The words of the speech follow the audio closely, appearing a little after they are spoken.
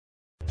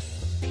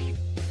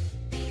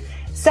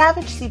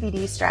Savage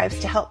CBD strives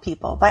to help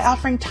people by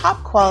offering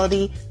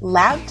top-quality,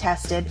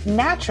 lab-tested,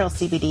 natural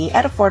CBD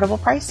at affordable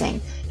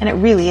pricing. And it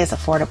really is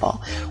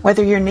affordable.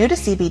 Whether you're new to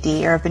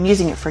CBD or have been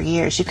using it for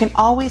years, you can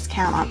always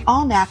count on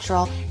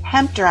all-natural,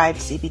 hemp-derived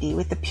CBD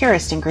with the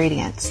purest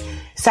ingredients.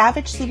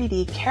 Savage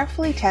CBD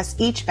carefully tests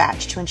each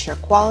batch to ensure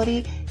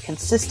quality,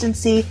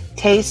 consistency,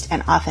 taste,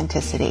 and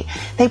authenticity.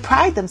 They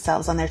pride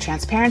themselves on their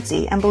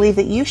transparency and believe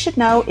that you should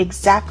know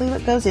exactly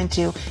what goes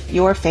into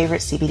your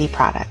favorite CBD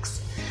products.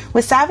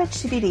 With Savage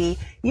CBD,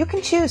 you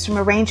can choose from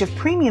a range of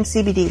premium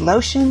CBD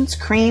lotions,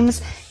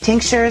 creams,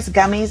 tinctures,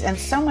 gummies, and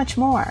so much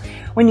more.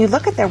 When you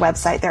look at their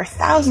website, there are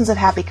thousands of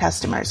happy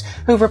customers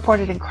who've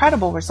reported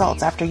incredible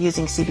results after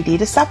using CBD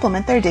to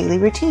supplement their daily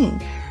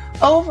routine.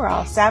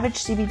 Overall, Savage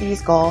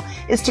CBD's goal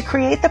is to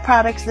create the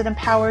products that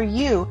empower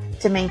you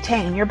to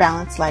maintain your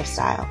balanced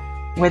lifestyle.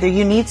 Whether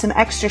you need some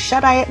extra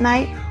shut-eye at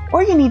night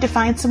or you need to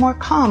find some more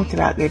calm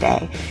throughout your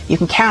day, you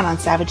can count on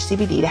Savage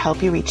CBD to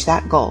help you reach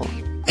that goal.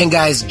 And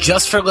guys,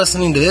 just for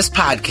listening to this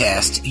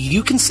podcast,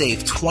 you can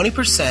save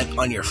 20%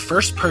 on your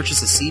first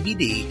purchase of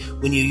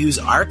CBD when you use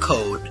our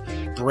code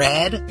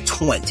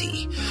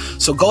BRAD20.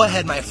 So go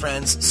ahead, my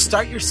friends,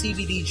 start your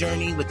CBD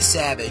journey with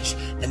Savage,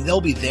 and they'll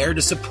be there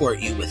to support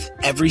you with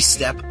every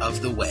step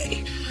of the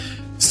way.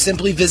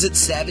 Simply visit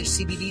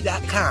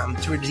SavageCBD.com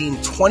to redeem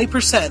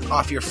 20%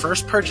 off your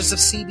first purchase of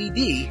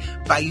CBD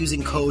by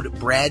using code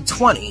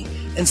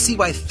BRAD20 and see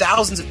why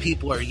thousands of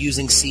people are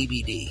using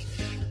CBD.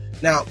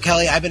 Now,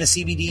 Kelly, I've been a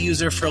CBD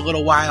user for a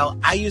little while.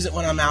 I use it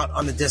when I'm out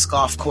on the disc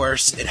golf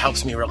course. It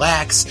helps me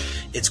relax.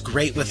 It's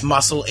great with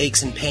muscle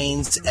aches and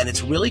pains, and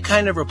it's really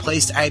kind of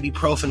replaced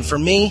ibuprofen for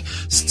me.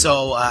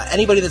 So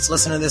anybody that's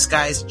listening to this,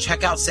 guys,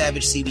 check out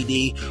Savage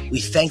CBD.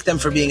 We thank them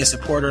for being a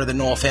supporter of the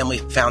Knoll Family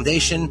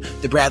Foundation,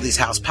 the Bradley's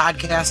House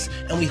podcast,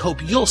 and we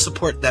hope you'll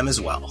support them as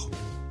well.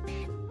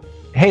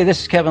 Hey,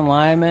 this is Kevin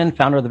Lyman,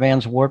 founder of the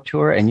band's Warped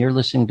Tour, and you're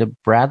listening to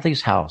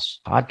Bradley's House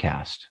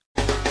podcast.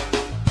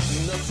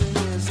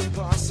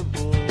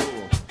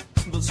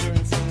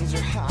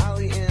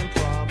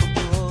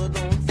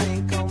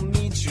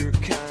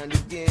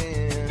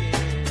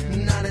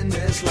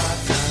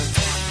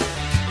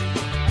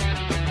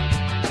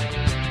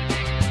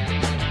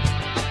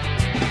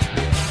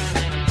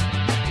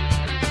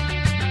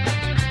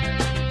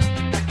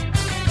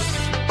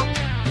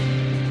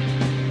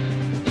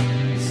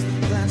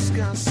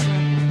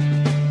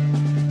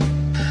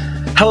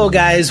 Hello,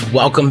 guys.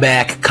 Welcome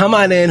back. Come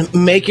on in.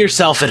 Make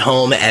yourself at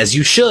home, as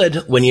you should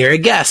when you're a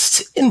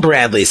guest in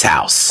Bradley's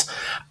house.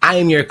 I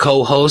am your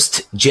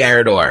co-host,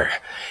 Jared Orr.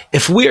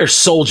 If we are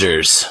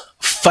soldiers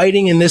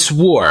fighting in this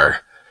war,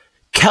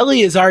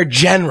 Kelly is our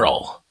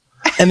general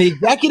and the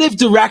executive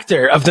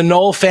director of the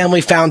Knoll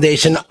Family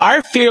Foundation,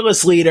 our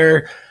fearless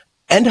leader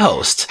and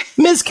host,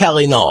 Ms.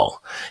 Kelly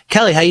Knoll.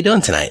 Kelly, how you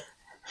doing tonight?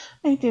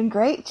 I'm doing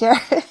great, Jared.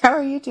 How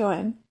are you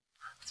doing?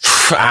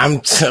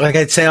 I'm like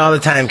I say all the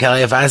time,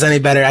 Kelly. If I was any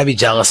better, I'd be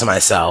jealous of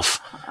myself.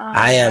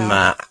 I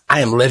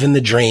am living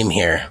the dream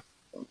here.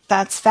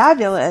 That's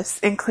fabulous,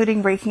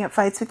 including breaking up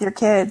fights with your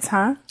kids,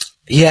 huh?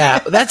 Yeah,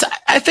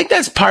 I think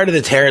that's part of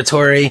the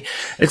territory.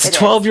 It's a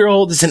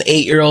 12-year-old, it's an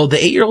 8-year-old. The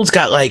 8-year-old's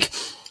got like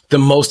the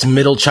most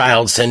middle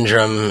child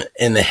syndrome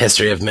in the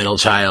history of middle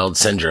child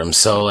syndrome.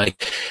 So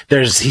like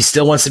he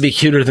still wants to be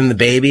cuter than the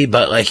baby,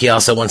 but like he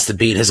also wants to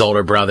beat his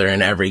older brother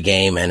in every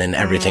game and in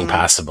everything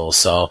possible.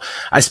 So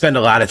I spend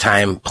a lot of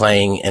time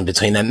playing in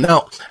between them.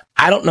 No,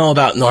 I don't know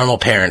about normal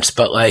parents,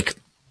 but like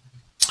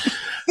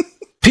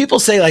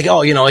people say like,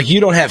 oh, you know, like you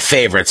don't have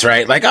favorites,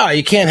 right? Like, oh,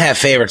 you can't have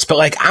favorites. But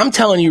like, I'm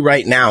telling you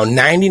right now,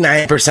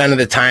 99% of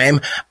the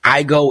time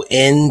I go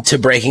into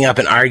breaking up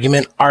an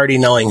argument already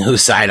knowing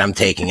whose side I'm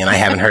taking, and I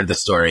haven't heard the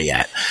story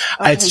yet.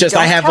 Okay, it's just,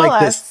 I have like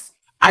this,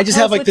 I just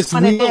have like this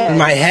rule in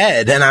my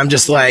head, and I'm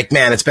just like,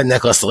 man, it's been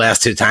Nicholas the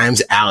last 2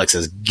 times. Alex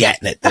is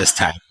getting it this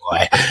time,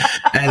 boy.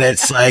 And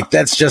it's like,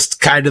 that's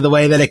just kind of the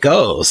way that it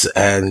goes.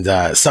 And,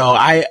 so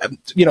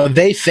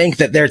they think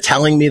that they're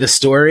telling me the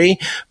story,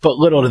 but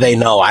little do they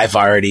know I've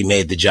already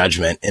made the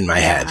judgment in my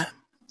head.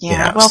 Yeah. You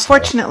know, well,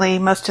 fortunately,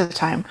 most of the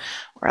time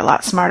we're a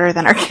lot smarter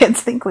than our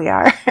kids think we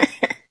are.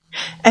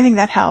 I think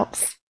that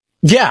helps.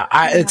 Yeah,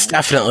 it's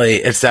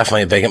definitely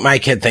a big, my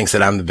kid thinks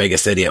that I'm the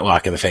biggest idiot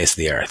walking the face of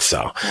the earth.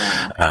 So,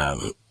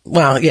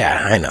 well,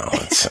 yeah, I know.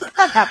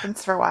 That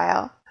happens for a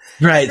while.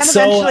 Right. And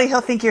eventually he'll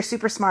think you're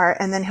super smart,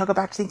 and then he'll go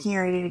back to thinking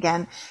you're an idiot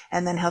again,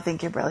 and then he'll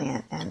think you're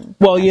brilliant. And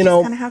well, you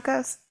know, kind of how it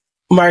goes.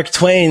 Mark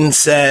Twain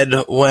said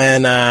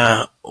when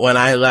I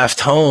left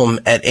home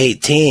at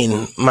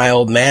 18, my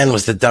old man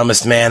was the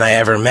dumbest man I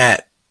ever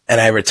met. And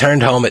I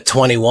returned home at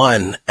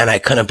 21, and I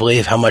couldn't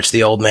believe how much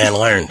the old man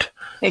learned.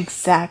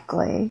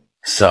 Exactly.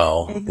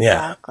 So,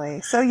 exactly.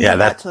 Yeah. So you have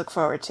that to look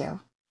forward to.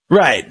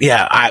 Right.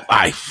 Yeah.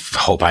 I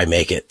hope I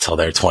make it till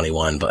they're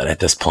 21, but at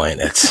this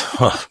point it's,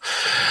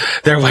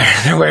 they're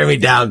wearing me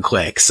down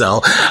quick.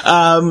 So,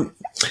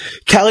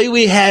 Kelly,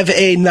 we have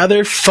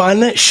another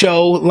fun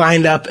show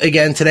lined up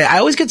again today. I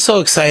always get so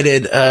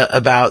excited,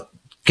 about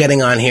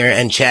getting on here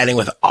and chatting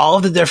with all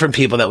of the different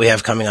people that we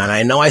have coming on.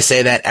 I know I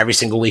say that every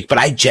single week, but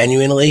I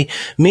genuinely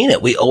mean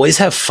it. We always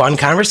have fun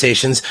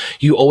conversations.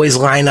 You always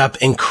line up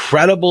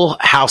incredible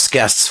house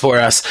guests for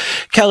us.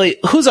 Kelly,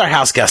 who's our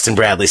house guest in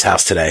Bradley's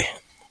house today?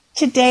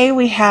 Today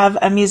we have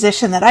a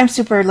musician that I'm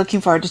super looking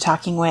forward to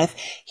talking with.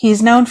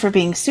 He's known for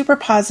being super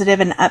positive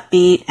and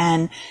upbeat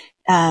and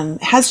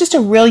has just a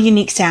real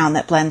unique sound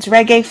that blends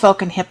reggae,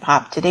 folk, and hip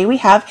hop. Today we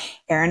have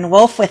Aaron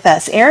Wolf with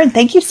us. Aaron,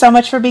 thank you so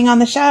much for being on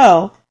the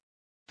show.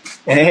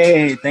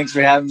 Hey, thanks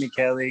for having me,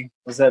 Kelly.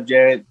 What's up,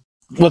 Jared?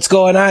 What's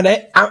going on?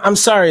 I'm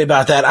sorry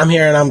about that. I'm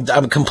here and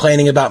I'm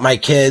complaining about my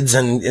kids,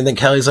 and then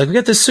Kelly's like, we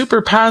got this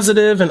super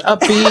positive and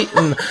upbeat,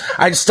 and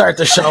I start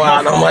the show out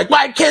and I'm like,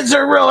 my kids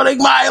are ruining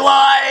my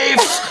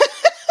life.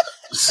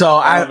 So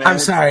I'm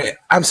sorry.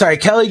 I'm sorry.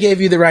 Kelly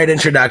gave you the right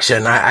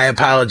introduction. I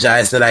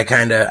apologize that I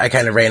kind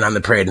of rain on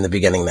the parade in the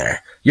beginning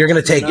there. You're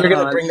going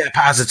to bring that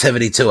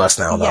positivity to us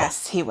now, though.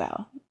 Yes, he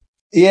will.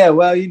 Yeah.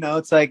 Well,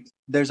 it's like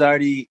there's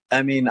already,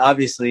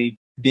 obviously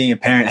being a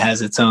parent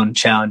has its own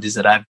challenges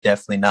that I've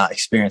definitely not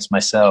experienced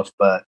myself.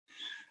 But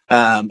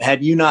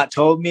had you not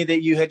told me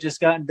that you had just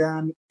gotten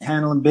done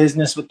handling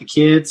business with the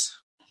kids,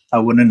 I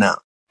wouldn't have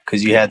known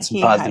because you had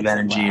some positive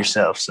energy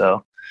yourself.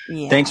 So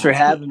thanks for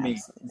having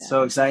me. It's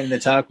so exciting to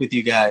talk with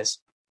you guys.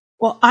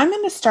 Well, I'm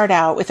going to start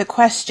out with a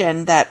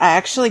question that I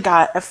actually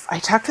got. I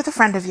talked with a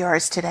friend of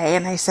yours today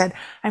and I said,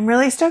 I'm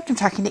really stoked. I'm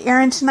talking to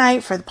Aaron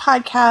tonight for the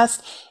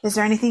podcast. Is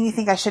there anything you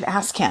think I should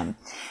ask him?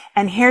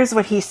 And here's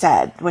what he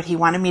said, what he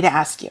wanted me to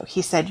ask you.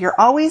 He said, you're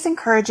always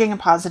encouraging and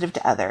positive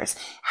to others.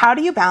 How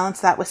do you balance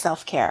that with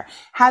self-care?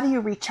 How do you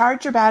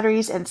recharge your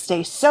batteries and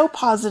stay so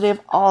positive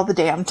all the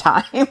damn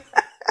time?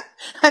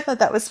 I thought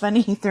that was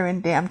funny. He threw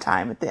in damn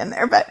time at the end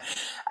there. But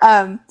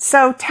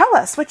so tell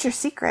us, what's your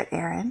secret,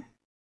 Aaron?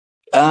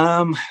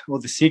 Well,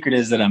 the secret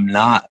is that I'm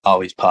not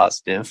always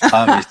positive,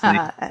 obviously.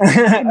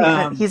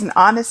 He's an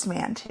honest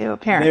man too,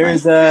 apparently.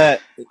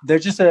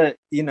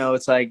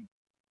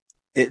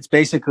 It's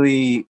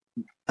basically,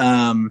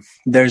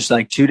 there's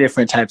like two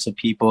different types of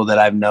people that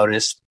I've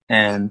noticed,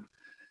 and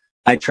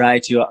I try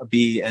to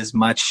be as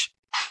much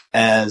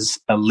as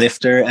a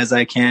lifter as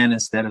I can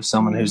instead of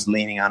someone who's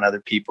leaning on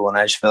other people. And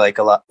I just feel like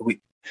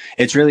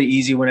it's really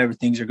easy whenever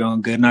things are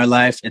going good in our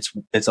life.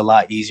 It's a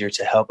lot easier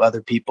to help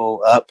other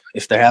people up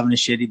if they're having a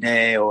shitty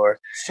day, or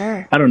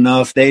sure, I don't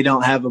know, if they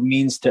don't have a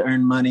means to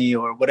earn money,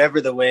 or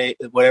whatever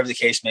the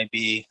case may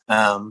be.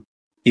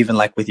 Even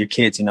like with your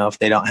kids, if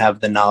they don't have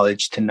the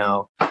knowledge to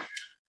know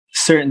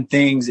certain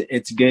things,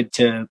 it's good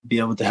to be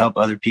able to help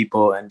other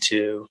people and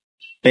to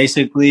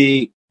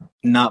basically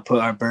not put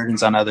our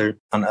burdens on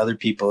other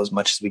people as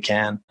much as we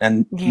can.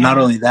 And not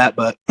only that,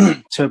 but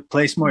to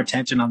place more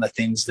attention on the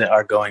things that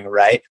are going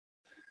right.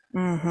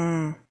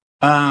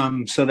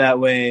 Mm-hmm. So that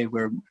way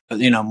we're,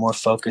 more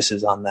focus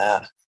is on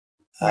that.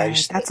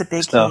 Right. That's a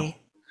big key.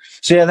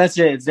 So yeah, that's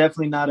it. It's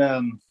definitely not,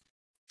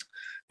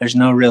 there's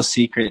no real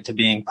secret to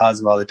being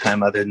positive all the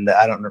time other than that.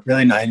 I don't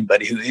really know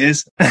anybody who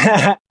is,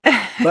 but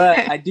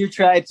I do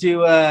try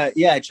to,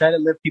 I try to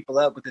lift people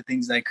up with the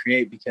things I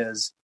create,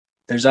 because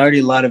there's already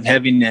a lot of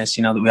heaviness,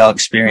 that we all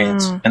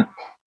experience. And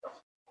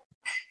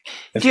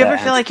do you ever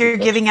feel like you're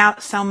giving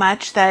out so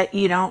much that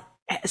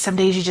some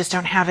days you just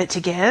don't have it to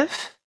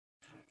give?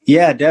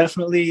 Yeah,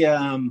 definitely.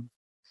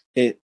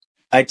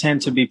 I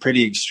tend to be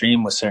pretty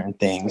extreme with certain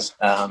things.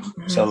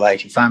 So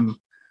like if I'm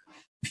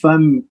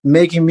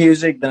making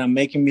music, then I'm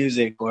making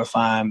music, or if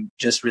I'm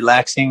just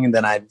relaxing,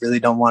 then I really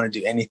don't want to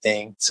do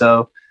anything.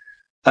 So,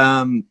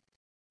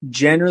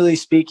 generally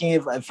speaking,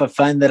 if I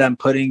find that I'm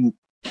putting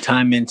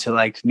time into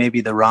like maybe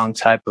the wrong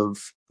type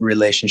of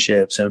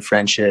relationships and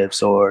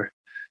friendships or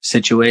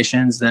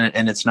situations, then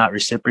and it's not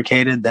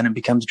reciprocated, then it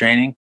becomes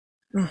draining.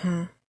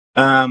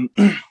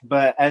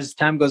 But as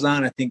time goes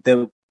on, I think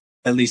that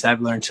at least I've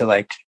learned to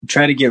like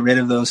try to get rid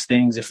of those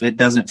things if it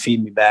doesn't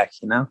feed me back,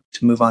 to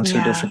move on to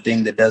a different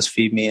thing that does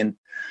feed me. And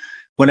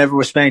whenever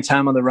we're spending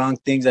time on the wrong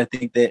things, I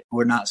think that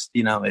we're not,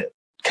 it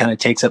kind of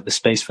takes up the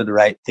space for the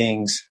right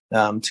things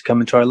to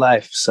come into our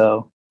life.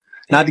 So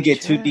not to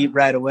get too deep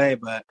right away,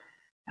 but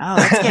oh,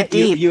 let's get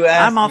deep.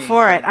 I'm all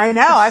for it. I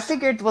know. I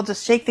figured we'll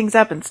just shake things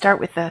up and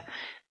start with the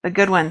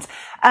good ones.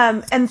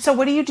 And so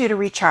what do you do to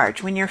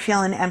recharge when you're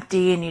feeling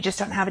empty and you just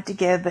don't have it to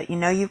give, but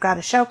you've got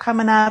a show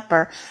coming up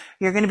or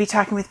you're going to be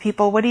talking with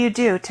people? What do you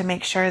do to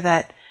make sure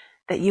that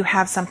you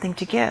have something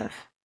to give?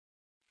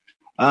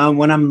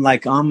 When I'm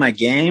like on my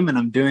game and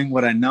I'm doing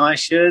what I know I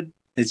should,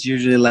 it's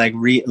usually like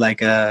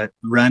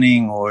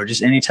running or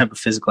just any type of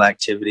physical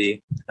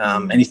activity,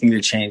 anything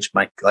to change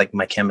my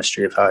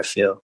chemistry of how I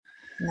feel.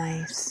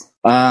 Nice.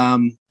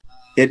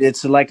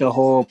 It's like a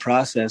whole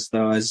process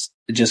though, as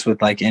just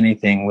with like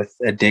anything with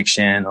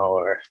addiction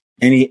or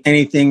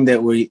anything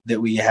that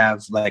we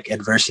have like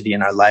adversity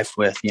in our life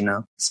with,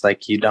 it's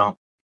like you're not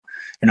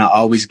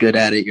always good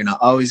at it. You're not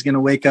always going to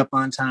wake up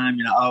on time.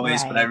 You're not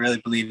always, but I really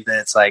believe that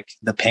it's like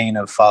the pain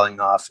of falling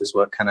off is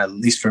what kind of, at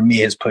least for me,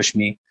 has pushed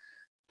me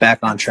back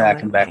on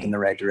track and back in the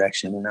right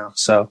direction,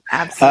 So,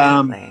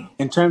 absolutely.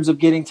 In terms of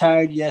getting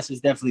tired, yes,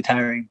 it's definitely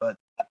tiring, but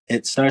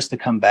it starts to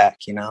come back,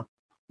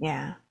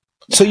 Yeah.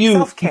 So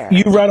you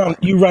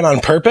run on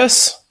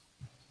purpose?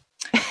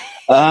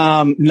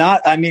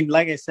 Not, I mean,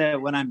 like I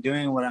said, when I'm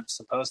doing what I'm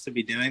supposed to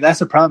be doing, that's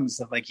the problem.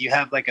 Stuff like you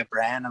have like a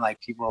brand and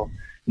like people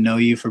know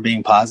you for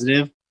being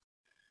positive,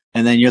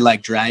 and then you're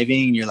like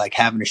driving and you're like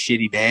having a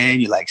shitty day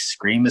and you like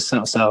scream at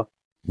something. So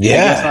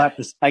yeah,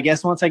 I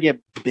guess once I get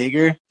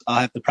bigger,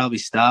 I'll have to probably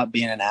stop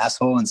being an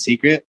asshole in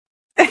secret.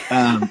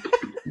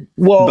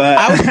 Well,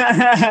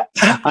 but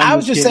I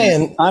was just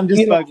saying, I'm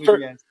just fucking with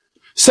you guys.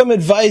 Some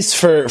advice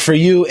for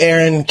you,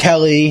 Aaron,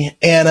 Kelly,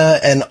 Anna,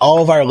 and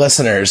all of our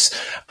listeners.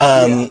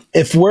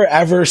 If we're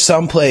ever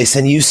someplace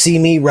and you see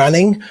me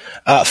running,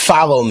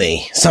 follow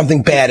me.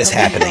 Something bad is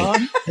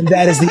happening. And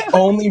that is the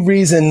only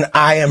reason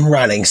I am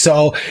running.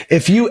 So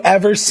if you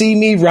ever see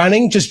me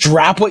running, just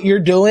drop what you're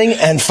doing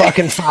and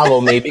fucking follow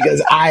me,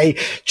 because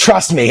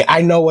trust me,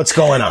 I know what's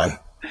going on.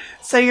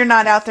 So you're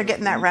not out there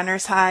getting that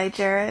runner's high,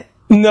 Jarrett?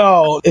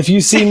 No, if you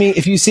see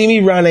me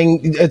running,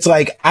 it's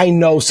like, I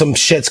know some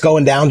shit's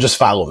going down. Just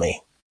follow me.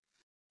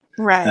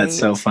 Right. That's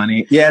so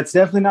funny. Yeah, it's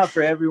definitely not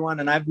for everyone.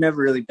 And I've never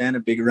really been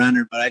a big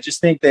runner, but I just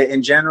think that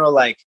in general,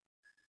 like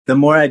the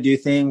more I do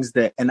things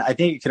that, and I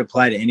think it could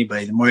apply to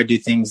anybody, the more I do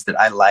things that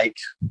I like,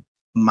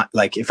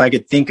 like if I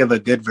could think of a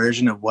good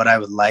version of what I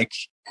would like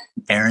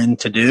Aaron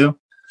to do,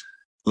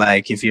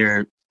 like if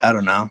you're, I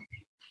don't know,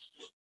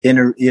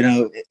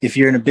 if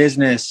you're in a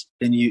business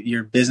and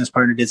your business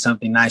partner did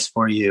something nice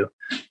for you,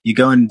 you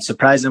go and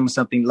surprise them with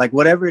something, like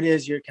whatever it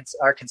is,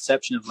 our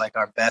conception of like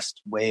our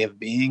best way of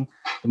being,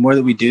 the more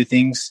that we do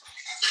things,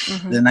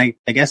 then I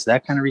guess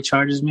that kind of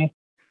recharges me.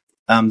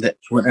 That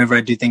whenever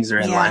I do things that are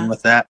in line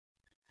with that.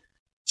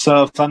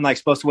 So if I'm like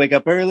supposed to wake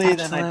up early,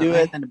 then I do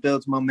it, then it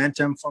builds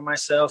momentum for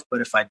myself.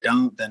 But if I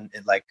don't, then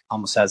it like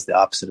almost has the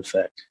opposite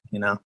effect, you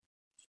know?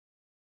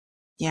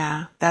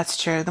 Yeah,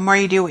 that's true. The more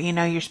you do what you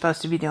know you're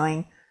supposed to be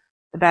doing,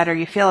 the better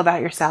you feel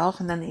about yourself,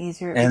 and then the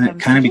easier it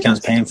kind of becomes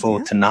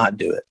painful to not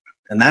do it.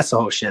 And that's the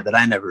whole shit that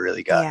I never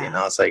really got, you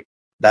know? It's like,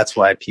 that's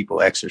why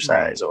people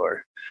exercise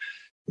or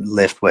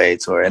lift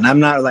weights and I'm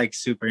not like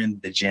super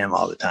into the gym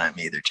all the time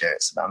either,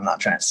 Jared. So I'm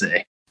not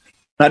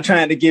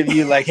trying to give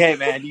you like, hey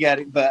man, you got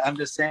it. But I'm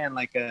just saying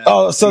like,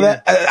 so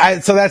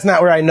that's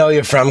not where I know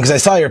you from. Cause I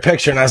saw your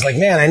picture and I was like,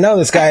 man, I know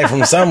this guy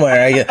from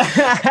somewhere.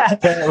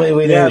 Apparently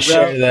we didn't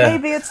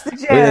maybe it's the gym.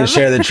 We didn't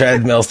share the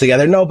treadmills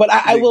together. No, but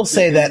I will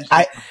say that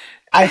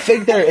I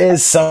think there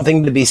is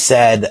something to be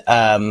said,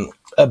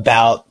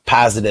 about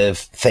positive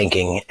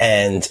thinking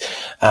and,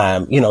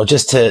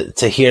 just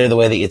to hear the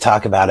way that you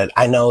talk about it.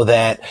 I know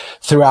that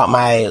throughout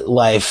my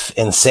life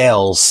in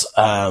sales,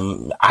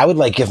 I would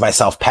like give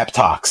myself pep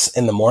talks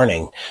in the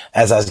morning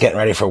as I was getting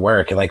ready for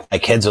work. And like my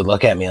kids would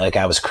look at me like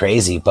I was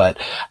crazy, but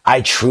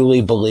I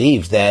truly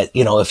believe that,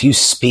 if you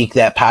speak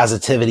that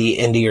positivity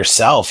into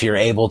yourself, you're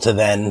able to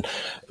then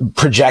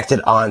project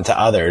it on to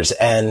others.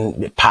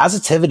 And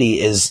positivity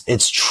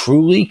it's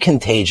truly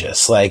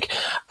contagious. Like,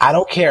 I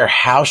don't care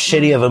how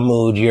shitty of a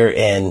mood you're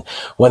in,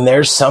 when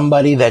there's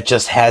somebody that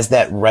just has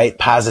that right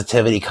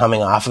positivity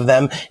coming off of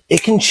them,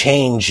 it can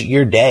change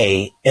your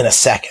day in a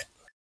second.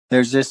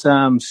 There's this,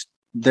 I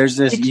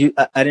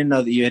didn't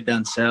know that you had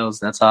done sales.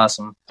 That's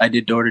awesome. I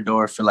did door to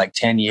door for like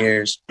 10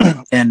 years.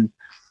 And,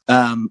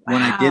 when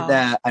I did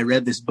that, I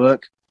read this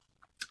book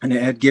and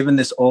it had given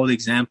this old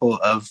example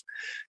of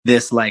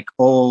this like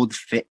old,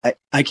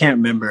 I can't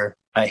remember.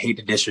 I hate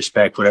to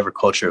disrespect whatever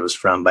culture it was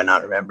from by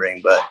not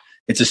remembering, but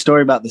it's a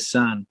story about the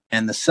sun,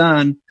 and the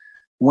sun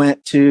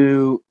went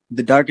to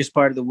the darkest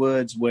part of the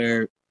woods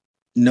where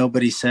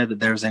nobody said that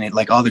there was any,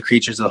 like all the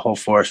creatures of the whole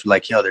forest were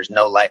like, yo, there's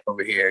no light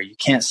over here. You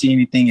can't see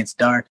anything. It's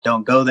dark.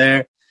 Don't go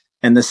there.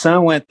 And the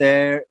sun went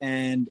there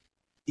and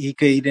he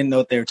didn't know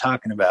what they were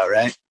talking about.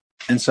 Right.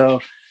 And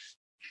so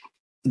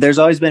there's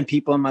always been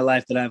people in my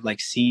life that I've like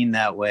seen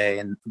that way.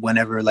 And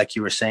whenever, like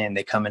you were saying,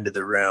 they come into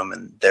the room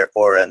and their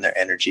aura and their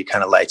energy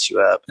kind of lights you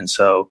up. And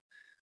so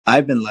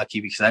I've been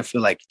lucky because I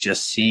feel like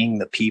just seeing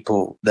the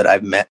people that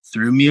I've met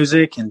through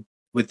music and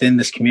within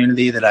this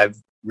community that I've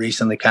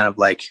recently kind of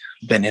like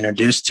been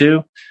introduced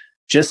to,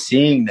 just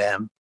seeing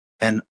them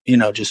and,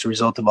 just a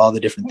result of all the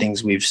different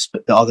things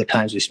all the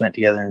times we spent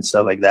together and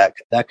stuff like that,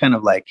 that kind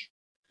of like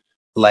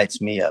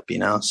lights me up,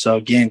 So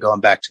again,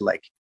 going back to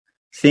like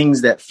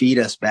things that feed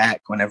us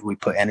back whenever we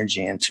put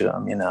energy into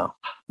them,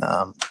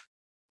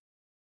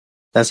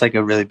 that's like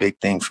a really big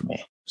thing for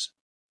me.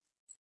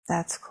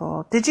 That's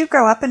cool. Did you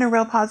grow up in a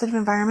real positive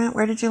environment?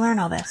 Where did you learn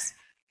all this?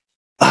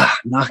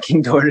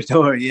 Knocking door to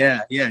door.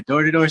 Yeah.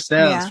 Door to door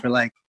sales for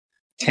like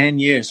 10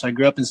 years. So I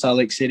grew up in Salt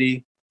Lake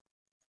City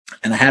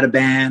and I had a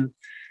band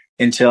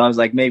until I was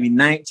like maybe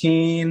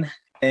 19.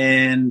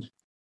 And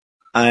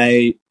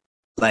I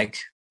like,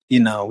 we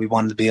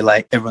wanted to be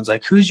like, everyone's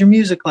like, who's your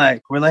music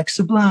like? We're like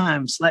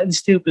Sublime, Slightly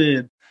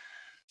Stoopid.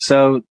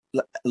 So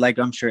like,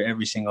 I'm sure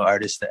every single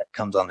artist that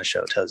comes on the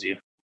show tells you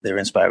they're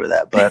inspired with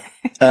that. But,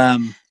 I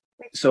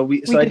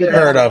did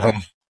heard of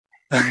them.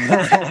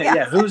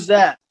 Yeah. Who's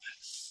that?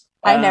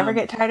 I never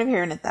get tired of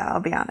hearing it though.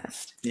 I'll be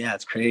honest. Yeah,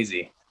 it's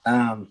crazy.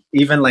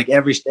 Even like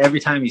every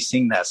time you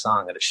sing that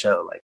song at a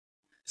show, like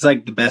it's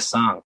like the best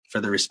song for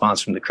the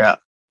response from the crowd.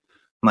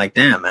 I'm like,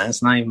 damn, man,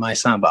 it's not even my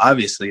song. But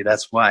obviously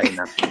that's why, you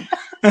know,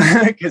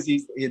 because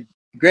he had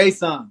great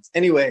songs.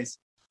 Anyways,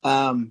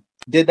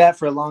 did that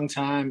for a long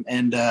time.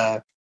 And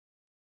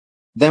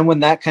then when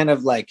that kind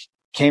of like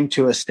came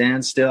to a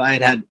standstill,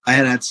 I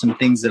had some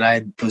things that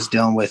I was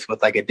dealing with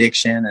like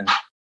addiction. And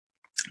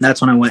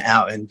that's when I went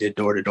out and did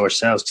door-to-door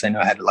sales, because I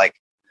know I had to like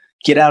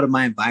get out of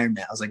my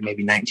environment. I was like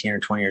maybe 19 or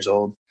 20 years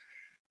old.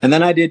 And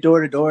then I did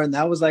door-to-door, and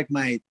that was like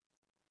my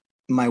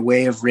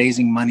way of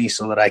raising money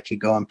so that I could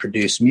go and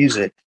produce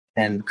music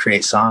and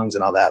create songs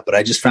and all that. But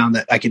I just found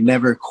that I could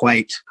never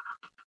quite,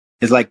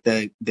 it's like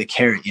the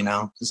carrot, you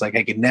know, it's like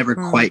I could never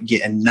quite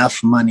get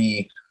enough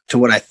money to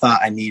what I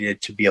thought I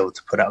needed to be able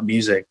to put out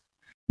music.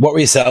 What were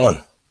you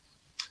selling?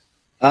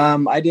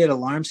 I did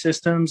alarm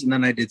systems, and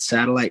then I did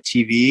satellite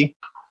TV.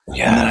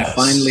 Yes.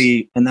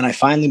 And then I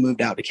finally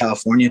moved out to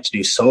California to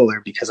do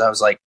solar, because I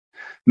was like,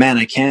 man,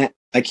 I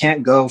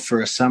can't go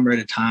for a summer at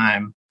a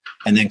time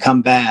and then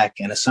come back,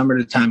 and a summer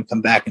at a time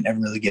come back and never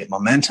really get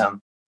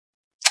momentum.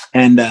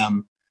 And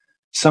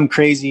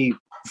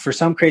for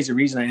some crazy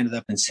reason, I ended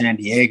up in San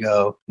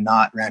Diego,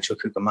 not Rancho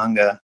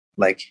Cucamonga,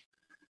 like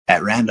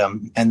at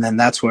random. And then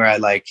that's where I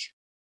like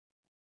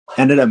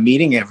ended up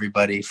meeting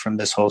everybody from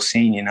this whole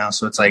scene, you know?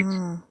 So it's like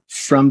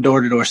from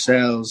door-to-door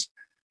sales,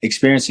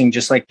 experiencing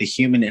just like the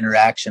human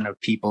interaction of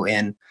people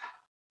in,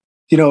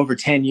 you know, over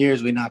 10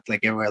 years, we knocked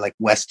like everywhere, like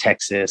West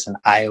Texas and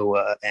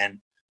Iowa and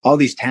all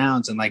these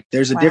towns. And like,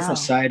 there's a different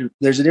side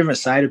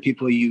of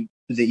people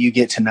that you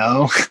get to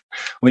know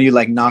when you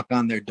like knock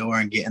on their door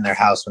and get in their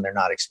house when they're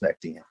not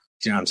expecting it.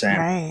 Do you know what I'm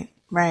saying?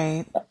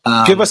 Right.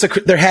 Give us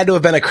there had to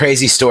have been a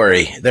crazy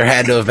story. There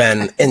had to have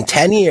been, in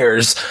 10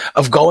 years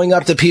of going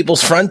up to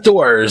people's front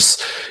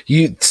doors,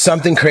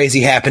 something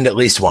crazy happened at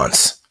least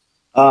once.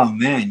 Oh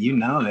man, you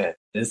know it.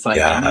 It's like,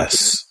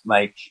 yes.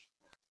 I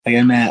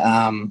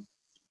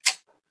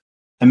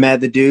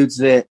met the dudes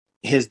that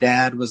his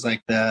dad was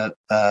like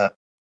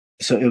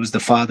so it was the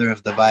father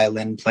of the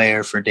violin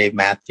player for Dave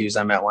Matthews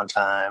I met one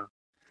time.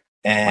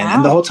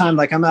 And the whole time,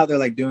 like, I'm out there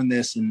like doing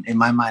this, and in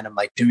my mind, I'm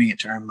like doing it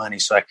to earn money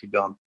so I could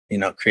go and, you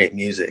know, create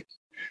music.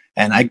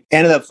 And I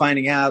ended up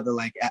finding out that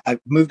like I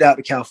moved out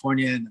to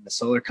California, and the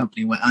solar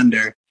company went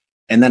under,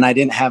 and then I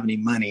didn't have any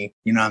money,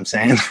 you know what I'm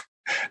saying,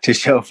 to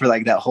show for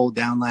like that whole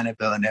downline of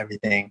bill and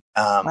everything.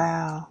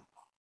 Wow.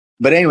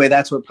 But anyway,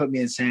 that's what put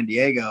me in San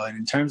Diego. And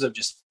in terms of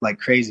just like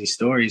crazy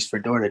stories for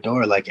door to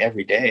door, like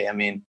every day, I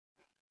mean,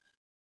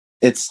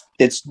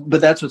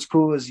 but that's what's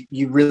cool is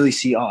you really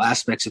see all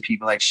aspects of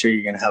people. Like, sure,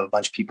 you're going to have a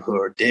bunch of people who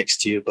are dicks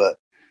too, but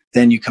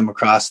then you come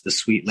across the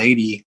sweet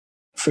lady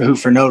who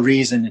for no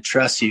reason to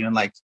trust you. And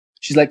like,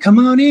 she's like, come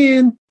on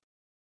in.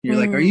 You're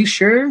like, are you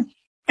sure?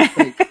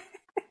 Like,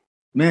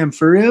 man,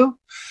 for real?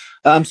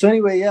 So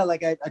anyway, yeah,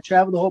 like I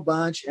traveled a whole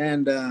bunch,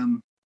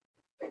 and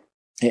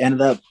it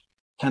ended up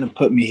kind of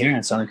putting me here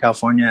in Southern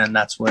California. And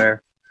that's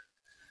where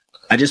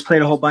I just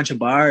played a whole bunch of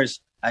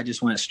bars. I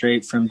just went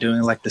straight from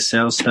doing like the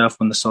sales stuff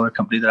when the solar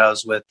company that I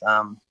was with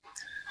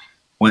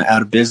went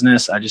out of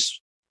business. I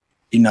just,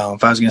 you know,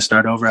 if I was going to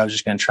start over, I was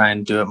just going to try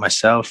and do it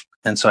myself.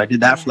 And so I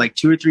did that for like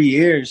 2 or 3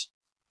 years.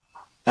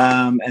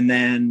 And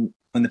then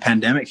when the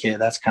pandemic hit,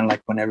 that's kind of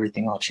like when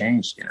everything all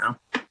changed, you know?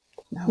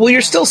 Well,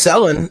 you're still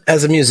selling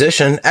as a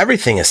musician.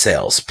 Everything is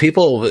sales.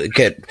 People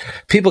get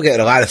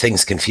a lot of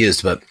things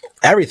confused, but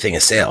everything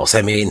is sales.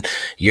 I mean,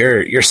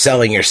 you're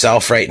selling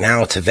yourself right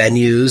now to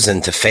venues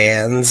and to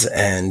fans,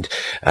 and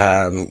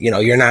you know,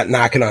 you're not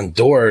knocking on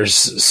doors,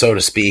 so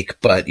to speak,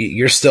 but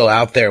you're still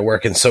out there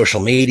working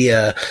social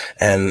media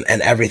and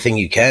everything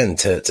you can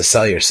to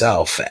sell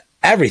yourself.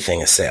 Everything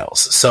is sales.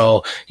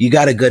 So you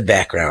got a good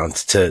background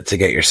to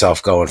get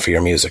yourself going for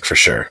your music for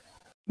sure.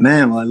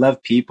 Man, well, I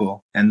love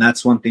people. And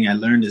that's one thing I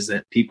learned is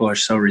that people are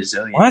so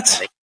resilient. What?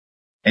 Like,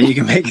 and you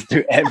can make it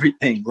through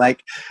everything.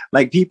 Like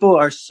people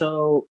are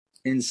so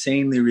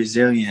insanely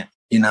resilient,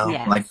 you know,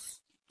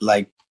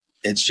 like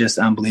it's just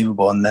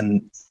unbelievable. And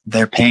then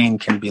their pain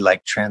can be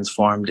like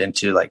transformed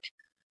into like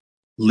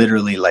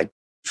literally like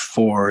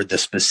for the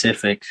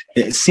specific,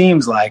 it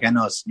seems like, I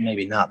know it's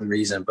maybe not the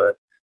reason, but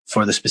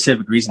for the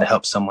specific reason to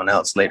help someone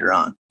else later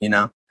on, you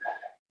know?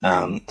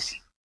 I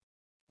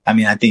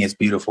mean, I think it's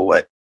beautiful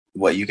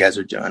what you guys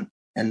are doing.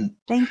 And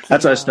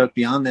that's why I was stoked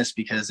beyond this,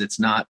 because it's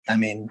not, I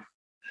mean,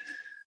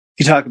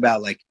 you talk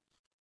about like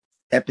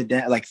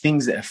epidemic, like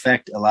things that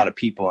affect a lot of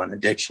people, and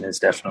addiction is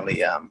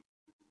definitely, I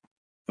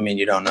mean,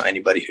 you don't know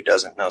anybody who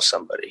doesn't know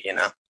somebody, you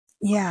know?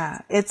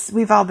 Yeah.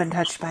 We've all been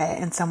touched by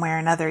it in some way or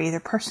another, either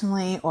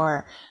personally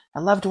or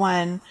a loved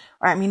one,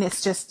 or, I mean,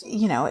 it's just,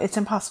 you know, it's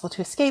impossible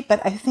to escape.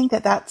 But I think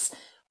that that's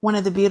one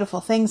of the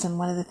beautiful things, and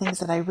one of the things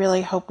that I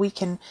really hope we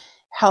can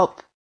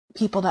help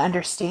people to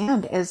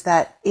understand is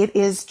that it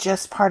is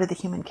just part of the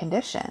human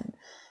condition.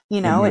 You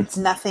know, it's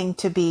nothing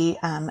to be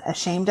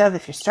ashamed of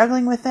if you're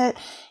struggling with it.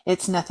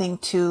 It's nothing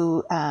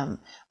to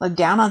look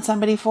down on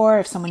somebody for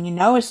if someone you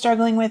know is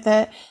struggling with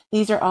it.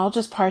 These are all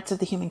just parts of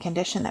the human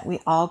condition that we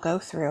all go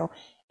through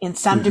in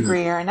some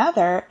degree or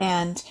another.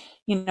 And,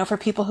 you know, for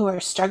people who are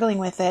struggling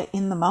with it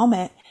in the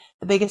moment,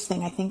 the biggest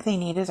thing I think they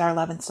need is our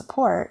love and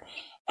support.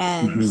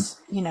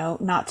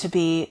 and, not to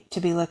be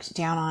looked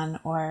down on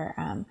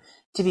or,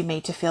 to be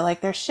made to feel like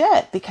they're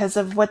shit because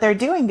of what they're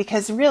doing,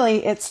 because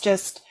really it's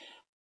just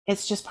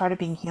part of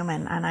being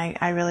human. And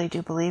I really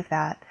do believe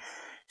that.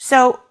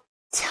 So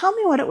tell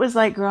me what it was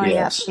like growing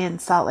up in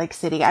Salt Lake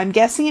City. I'm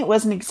guessing it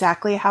wasn't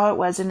exactly how it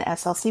was in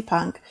SLC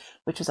Punk,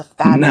 which was a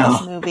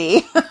fabulous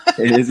movie.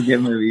 It is a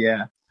good movie.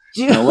 Yeah.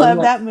 Do you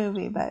love that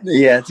movie? But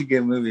yeah, it's a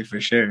good movie for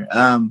sure.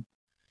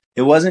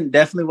 It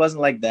definitely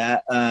wasn't like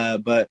that.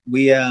 But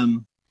we,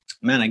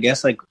 I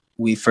guess like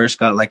we first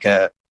got like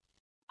a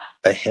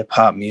hip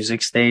hop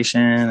music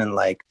station and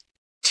like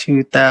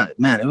 2000,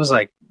 it was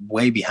like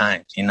way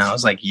behind, it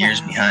was like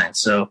years behind.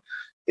 So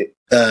it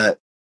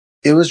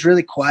was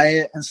really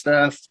quiet and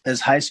stuff as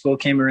high school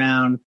came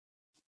around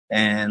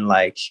and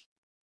like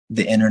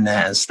the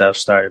internet and stuff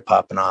started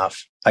popping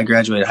off. I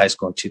graduated high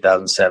school in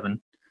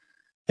 2007.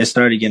 It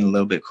started getting a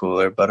little bit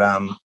cooler, but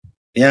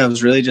it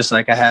was really just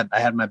like I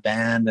had my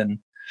band and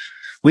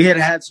we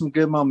had some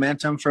good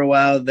momentum for a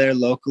while there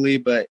locally,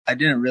 but I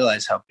didn't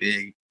realize how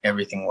big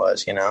everything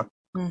was,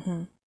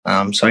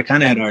 Mm-hmm. So I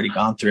kind of had already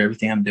gone through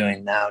everything I'm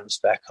doing now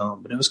just back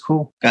home, but it was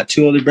cool. Got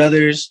 2 older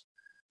brothers.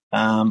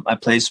 I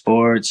played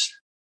sports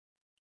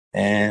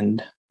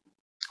and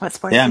what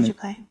sports did you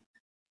play?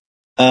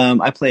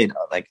 I played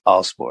like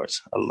all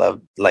sports. I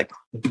loved like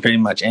pretty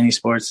much any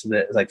sports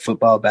that like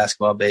football,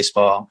 basketball,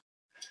 baseball.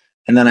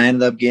 And then I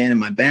ended up getting in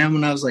my band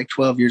when I was like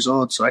 12 years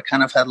old. So I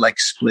kind of had like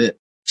split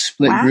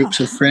groups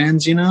of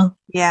friends,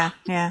 Yeah.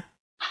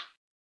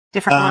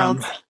 Different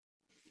worlds.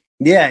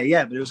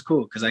 Yeah, but it was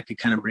cool because I could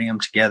kind of bring them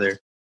together.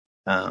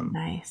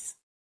 Nice.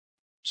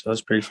 So it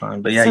was pretty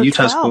fun. But yeah, so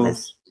Utah's cool.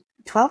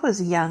 12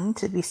 was young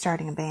to be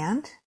starting a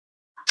band.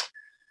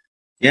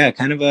 Yeah,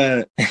 kind of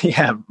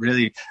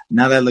really.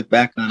 Now that I look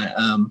back on it,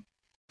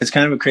 it's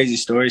kind of a crazy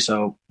story.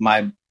 So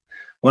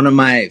one of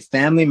my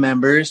family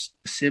members,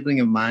 a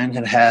sibling of mine,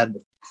 had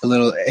a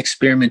little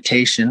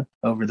experimentation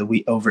over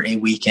a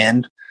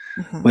weekend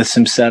with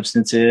some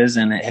substances,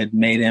 and it had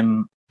made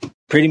him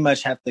pretty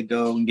much have to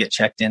go and get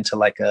checked into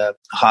like a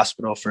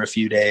hospital for a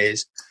few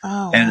days.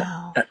 Oh,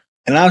 wow.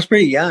 And I was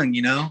pretty young,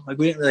 like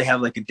we didn't really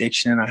have like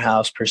addiction in our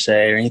house per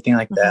se or anything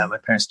like that. My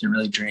parents didn't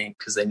really drink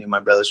because they knew my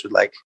brothers would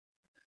like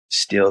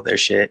steal their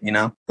shit,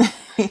 Yeah.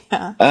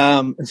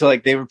 And so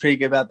like they were pretty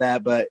good about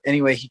that. But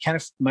anyway,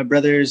 one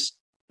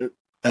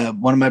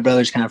of my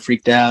brothers kind of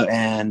freaked out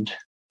and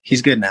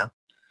he's good now.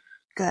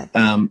 Good.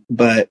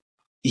 But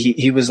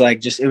he was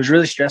like, it was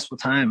really stressful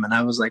time. And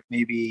I was like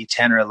maybe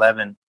 10 or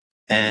 11.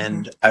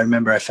 And I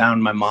remember I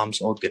found my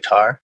mom's old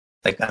guitar,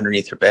 like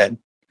underneath her bed.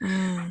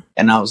 And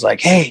I was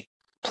like, hey,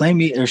 play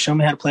me or show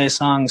me how to play a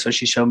song. So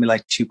she showed me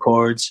like 2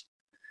 chords.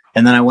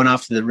 And then I went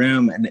off to the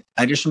room and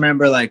I just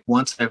remember like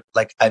once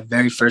I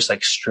very first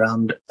like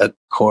strummed a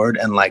chord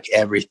and like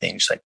everything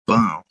just like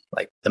boom,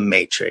 like the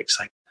Matrix,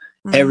 like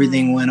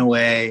everything went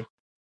away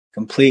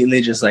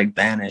completely, just like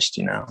vanished,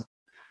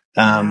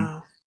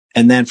 Wow.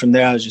 And then from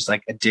there, I was just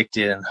like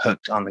addicted and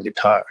hooked on the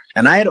guitar.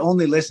 And I had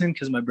only listened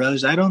because my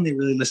brothers, I'd only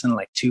really listened to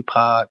like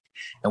Tupac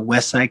and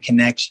West Side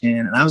Connection.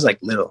 And I was like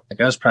little,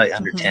 like I was probably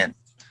under 10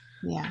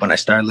 when I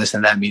started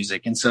listening to that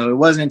music. And so it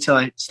wasn't until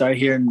I started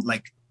hearing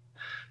like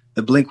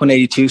the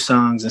Blink-182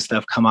 songs and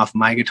stuff come off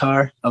my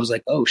guitar. I was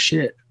like, oh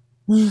shit.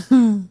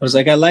 I was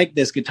like, I like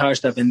this guitar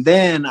stuff. And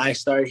then I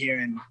started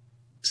hearing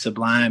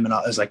Sublime and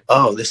all. I was like,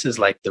 oh, this is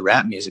like the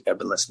rap music I've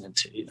been listening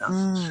to,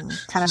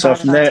 kind of so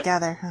brought it all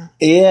together, huh?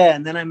 Yeah,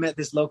 and then I met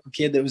this local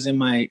kid that was in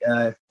my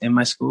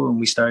school, and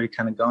we started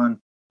kind of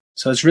going.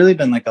 So it's really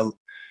been like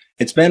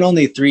it's been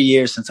only 3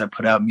 years since I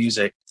put out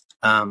music,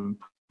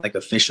 like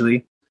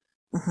officially,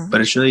 but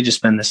it's really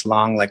just been this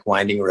long, like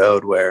winding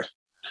road where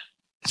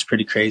it's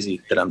pretty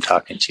crazy that I'm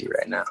talking to you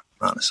right now,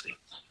 honestly.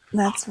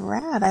 That's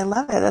rad. I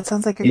love it. That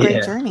sounds like a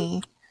great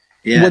journey.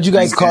 Yeah, what'd you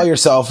guys call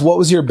yourself? What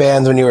was your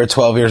band when you were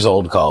 12 years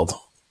old called?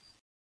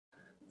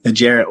 The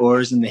Jarrett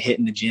Orrs and the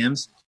Hitting the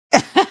Gyms.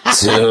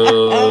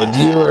 Dude,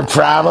 you were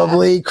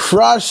probably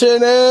crushing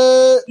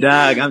it.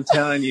 Dog, I'm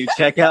telling you,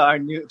 check out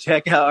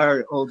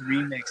our old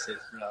remixes,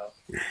 bro.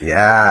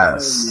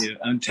 Yes.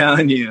 I'm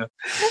telling you.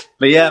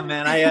 But yeah,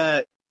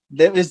 man,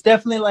 it's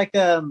definitely like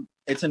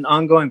it's an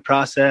ongoing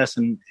process,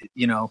 and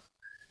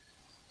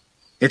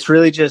it's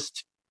really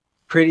just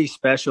pretty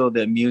special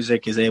that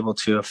music is able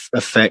to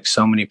affect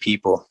so many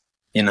people.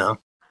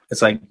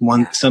 It's like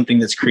something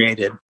that's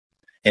created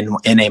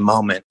in a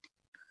moment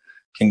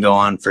can go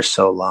on for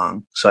so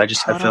long. So I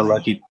feel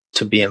lucky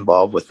to be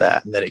involved with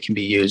that, and that it can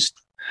be used,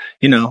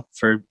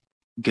 for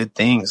good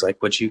things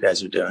like what you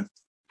guys are doing.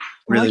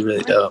 Really,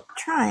 really dope.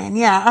 Trying.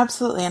 Yeah,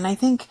 absolutely. And I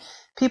think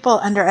people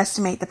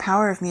underestimate the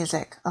power of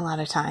music a lot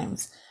of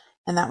times.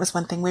 And that was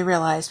one thing we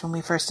realized when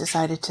we first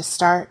decided to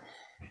start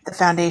the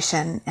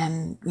foundation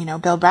and,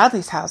 build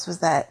Bradley's House, was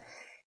that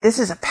this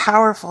is a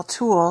powerful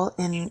tool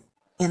in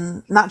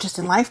not just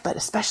in life, but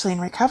especially in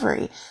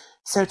recovery.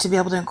 So to be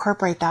able to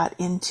incorporate that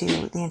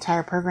into the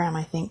entire program,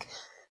 I think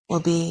will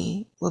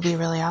be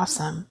really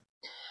awesome.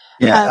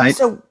 Yeah. I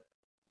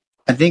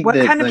think what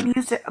kind of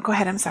music? Go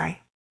ahead. I'm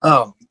sorry.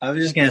 Oh, I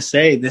was just going to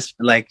say this,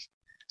 like,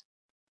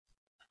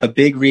 a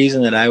big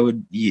reason that I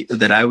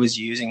was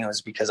using it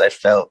was because I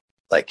felt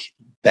like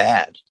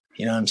bad.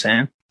 You know what I'm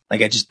saying?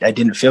 Like I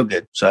didn't feel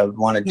good. So I would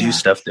want to do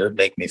stuff that would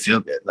make me feel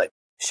good, like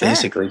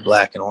basically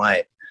black and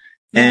white.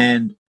 Yeah.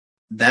 And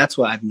that's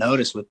what I've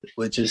noticed with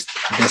just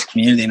this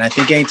community. And I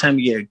think anytime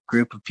you get a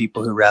group of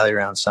people who rally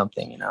around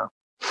something, you know,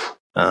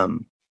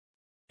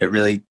 it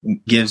really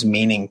gives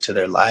meaning to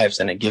their lives,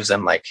 and it gives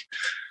them like,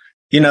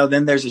 you know,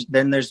 then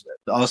there's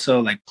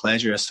also like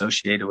pleasure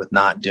associated with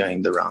not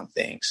doing the wrong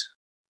things.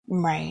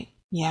 Right.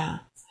 Yeah.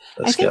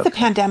 I think the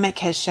pandemic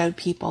has showed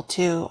people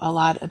too a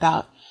lot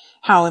about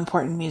how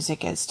important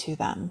music is to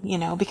them, you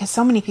know, because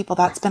so many people,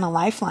 that's been a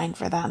lifeline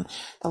for them,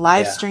 the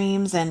live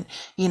streams and,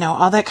 you know,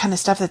 all that kind of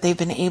stuff that they've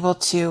been able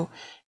to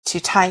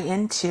tie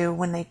into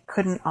when they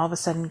couldn't all of a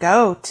sudden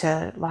go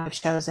to live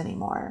shows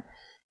anymore.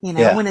 You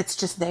know, when it's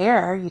just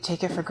there, you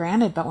take it for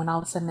granted, but when all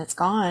of a sudden it's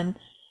gone,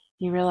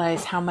 you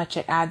realize how much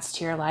it adds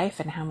to your life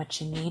and how much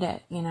you need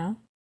it, you know?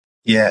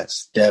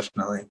 Yes,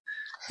 definitely.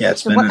 Yeah.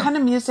 So what kind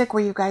of music were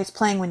you guys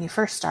playing when you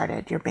first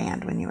started your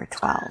band when you were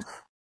 12?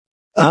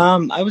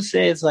 I would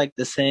say it's like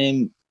the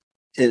same.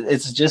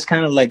 It's just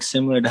kind of like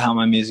similar to how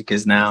my music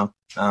is now.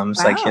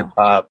 It's like hip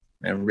hop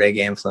and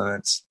reggae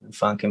influence and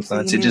funk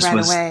influence. So it just right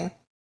was. Away.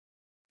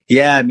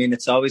 Yeah, I mean,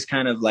 it's always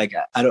kind of like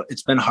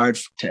it's been hard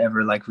to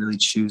ever like really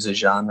choose a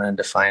genre and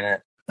define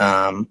it.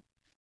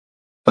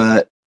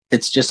 But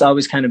it's just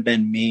always kind of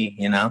been me,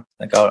 you know.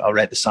 Like I'll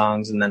write the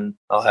songs and then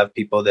I'll have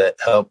people that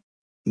help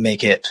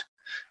make it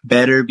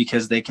better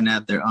because they can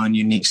add their own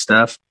unique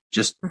stuff.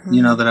 Just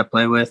you know, that I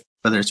play with,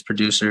 whether it's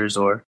producers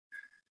or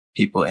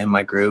people in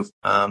my group.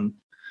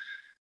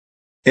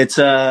 It's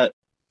that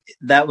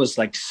was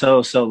like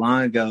so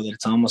long ago that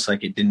it's almost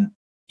like it didn't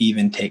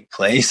even take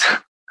place.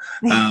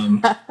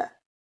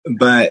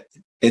 But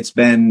it's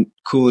been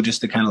cool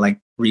just to kind of like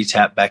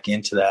re-tap back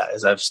into that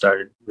as I've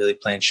started really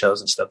playing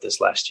shows and stuff this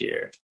last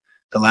year.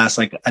 The last,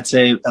 like, I'd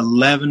say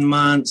 11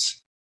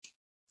 months.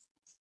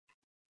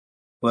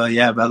 Well,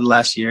 yeah, about the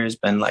last year has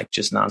been like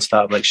just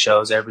nonstop, like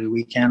shows every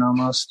weekend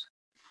almost.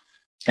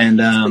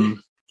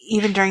 And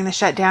even during the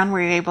shutdown,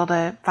 were you able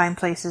to find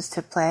places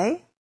to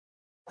play?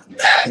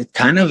 It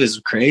kind of is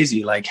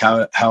crazy, like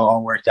how it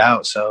all worked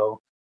out.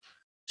 So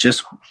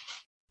just,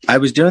 I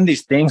was doing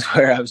these things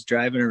where I was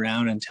driving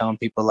around and telling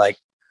people like,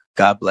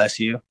 God bless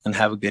you and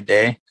have a good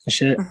day and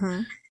shit.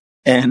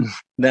 And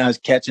then I was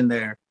catching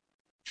their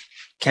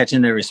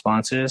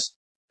responses,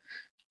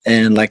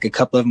 and like a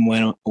couple of them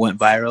went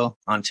viral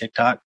on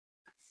TikTok.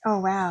 Oh,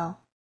 wow.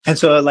 And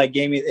so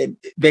it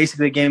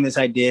basically gave me this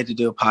idea to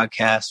do a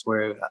podcast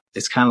where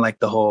it's kind of like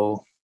the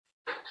whole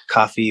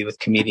coffee with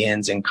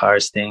comedians and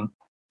cars thing.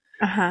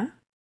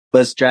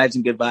 But it's drives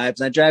and good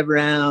vibes. I drive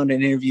around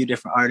and interview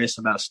different artists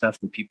about stuff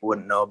that people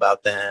wouldn't know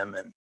about them,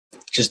 and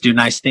just do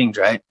nice things,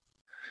 right?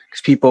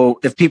 Because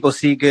if people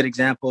see good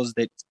examples,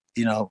 that,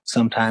 you know,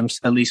 sometimes,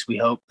 at least we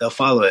hope, they'll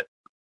follow it.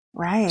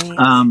 Right.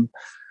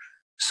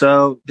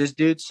 So this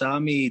dude saw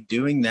me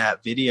doing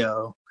that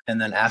video and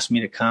then asked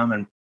me to come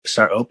and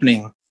start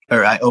opening,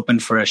 or I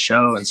opened for a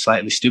show and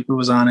Slightly Stupid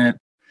was on it.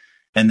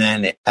 And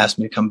then it asked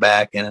me to come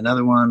back, and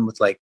another one with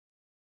like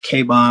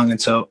K-Bong.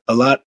 And so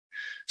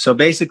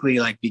basically,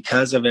 like,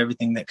 because of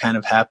everything that kind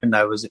of happened,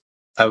 I was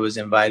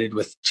invited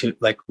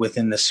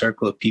within the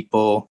circle of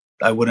people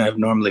I wouldn't have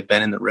normally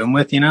been in the room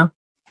with, you know,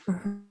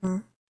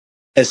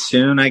 as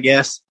soon, I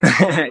guess,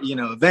 you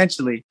know,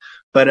 eventually.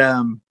 But,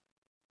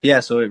 yeah,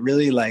 so it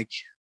really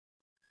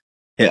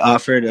it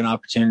offered an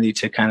opportunity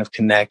to kind of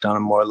connect on a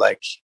more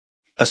like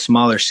a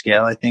smaller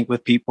scale, I think,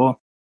 with people.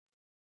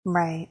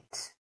 Right.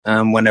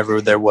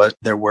 Whenever there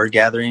were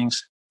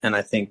gatherings. And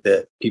I think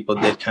that people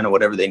did kind of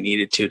whatever they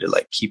needed to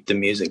like keep the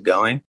music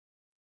going.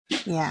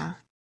 Yeah,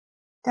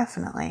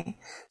 definitely.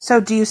 So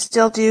do you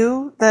still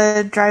do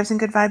the Drives and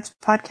Good Vibes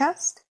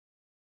podcast?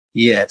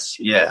 Yes.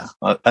 Yeah.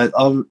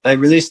 I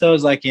released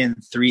those like in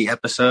 3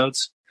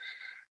 episodes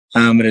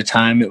at a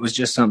time. It was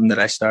just something that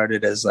I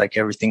started as like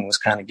everything was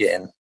kind of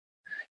getting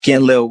a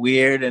little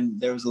weird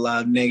and there was a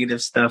lot of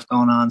negative stuff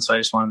going on. So I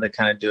just wanted to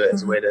kind of do it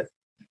as a way to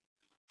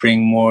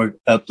bring more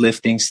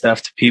uplifting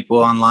stuff to people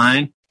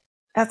online.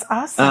 That's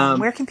awesome.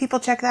 Where can people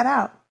check that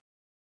out?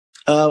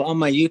 On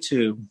my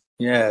YouTube.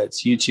 Yeah,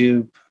 it's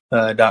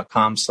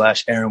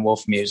youtube.com/Aaron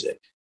Wolf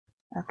Music.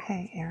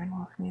 Okay, Aaron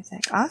Wolf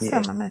Music. Awesome. Yeah.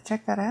 I'm going to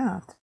check that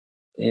out.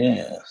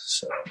 Yeah.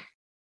 So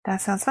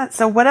that sounds fun.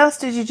 So what else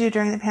did you do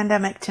during the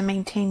pandemic to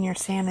maintain your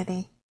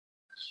sanity?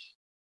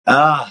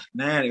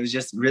 Man, it was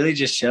just really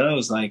just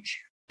shows like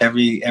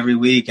every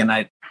week, and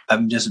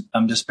I'm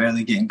just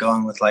barely getting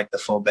going with like the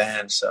full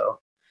band. So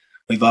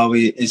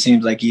it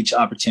seems like each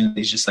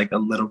opportunity is just like a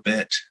little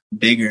bit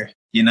bigger,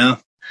 you know?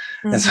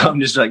 And so I'm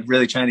just like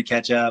really trying to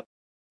catch up.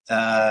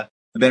 I've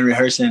been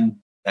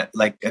rehearsing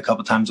like a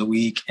couple times a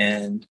week,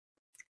 and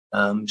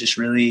just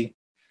really,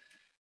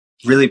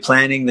 really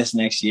planning this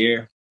next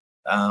year.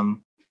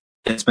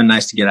 It's been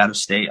nice to get out of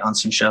state on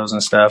some shows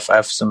and stuff. I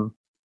have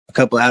a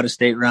couple out of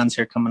state runs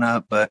here coming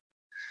up, but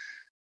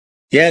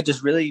yeah,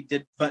 just really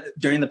did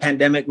during the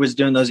pandemic was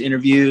doing those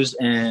interviews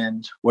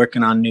and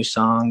working on new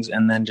songs,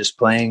 and then just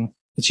playing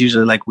it's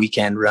usually like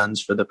weekend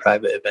runs for the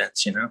private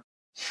events, you know?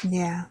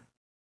 Yeah.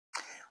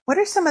 What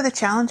are some of the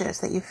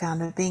challenges that you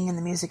found of being in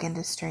the music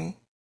industry?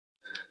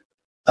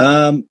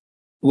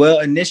 Well,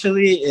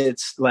 initially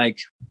it's like,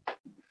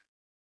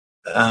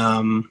 you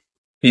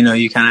know,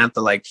 you kind of have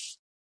to like,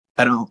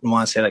 I don't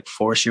want to say like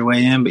force your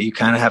way in, but you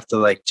kind of have to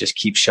like just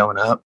keep showing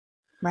up.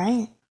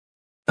 Right.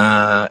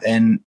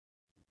 And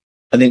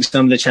I think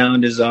some of the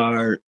challenges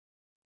are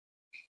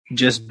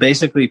just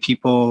basically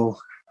people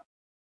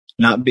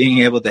not being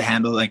able to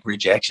handle like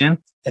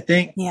rejection, I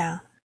think. Yeah.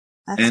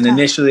 That's and tough.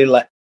 initially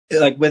like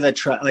with a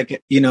tribe,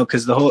 like, you know,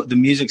 cause the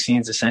music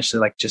scene is essentially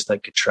like just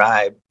like a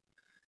tribe,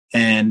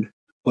 and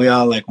we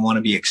all like want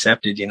to be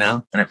accepted, you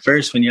know? And at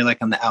first when you're like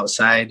on the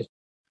outside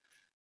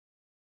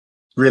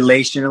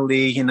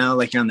relationally, you know,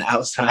 like you're on the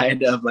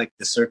outside of like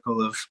the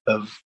circle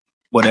of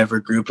whatever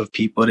group of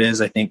people it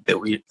is, I think that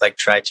we like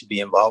try to be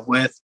involved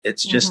with.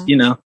 It's just, you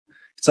know,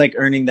 it's like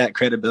earning that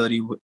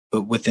credibility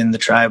within the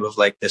tribe of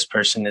like, this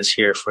person is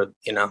here for,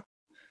 you know,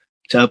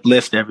 to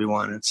uplift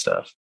everyone and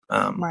stuff.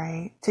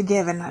 Right. To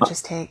give and not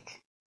just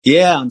take.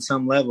 Yeah. On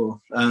some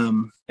level,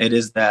 it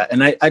is that.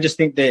 And I just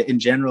think that in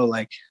general,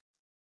 like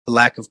the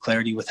lack of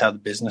clarity with how the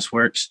business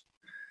works.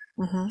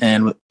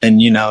 And,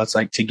 you know, it's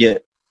like to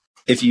get,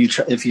 if you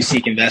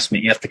seek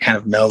investment, you have to kind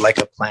of know like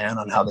a plan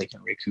on how they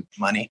can recoup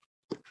money.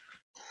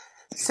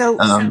 So,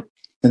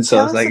 and so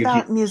tell it's us like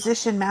about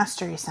Musician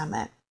Mastery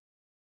Summit.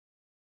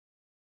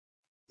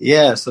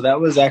 Yeah, so that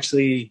was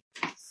actually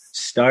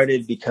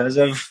started because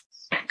of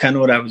kind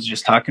of what I was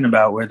just talking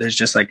about, where there's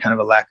just like kind of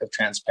a lack of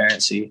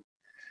transparency.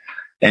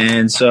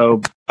 And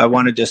so I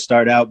wanted to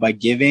start out by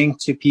giving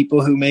to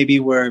people who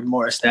maybe were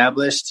more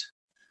established.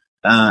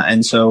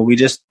 And so we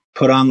just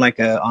put on like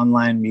an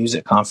online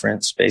music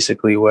conference,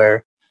 basically,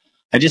 where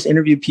I just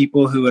interviewed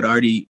people who had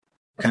already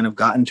kind of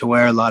gotten to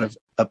where a lot of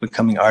up and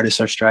coming artists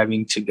are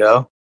striving to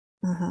go.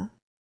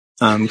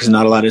 Because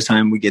not a lot of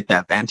time we get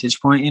that vantage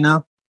point, you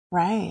know?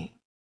 Right.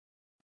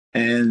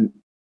 And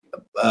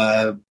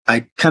I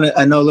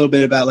know a little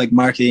bit about like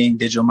marketing,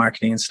 digital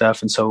marketing and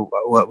stuff. And so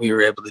what we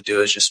were able to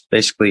do is just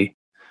basically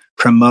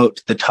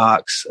promote the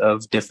talks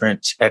of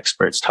different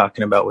experts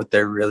talking about what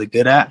they're really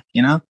good at,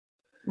 you know?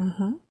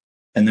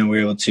 And then we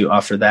were able to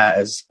offer that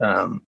as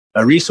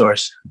a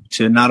resource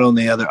to not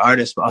only other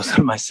artists, but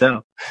also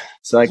myself.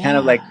 So I kind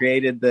of like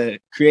created the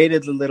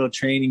little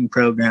training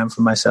program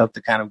for myself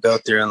to kind of go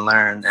through and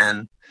learn.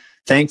 And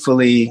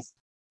thankfully,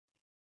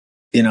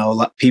 you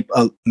know,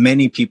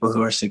 many people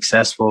who are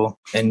successful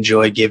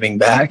enjoy giving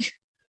back.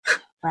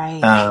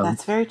 Right.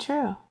 That's very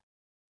true.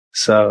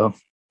 So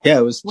yeah,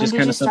 it was when just did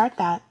kind you of start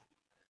that?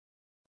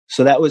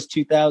 So that was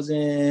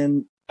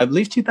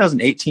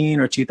 2018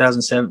 or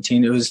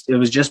 2017. It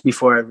was just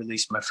before I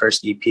released my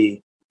first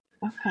EP.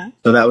 Okay.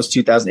 So that was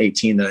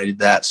 2018 that I did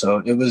that.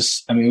 So it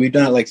was, I mean, we've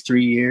done it like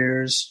 3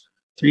 years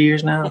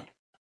now.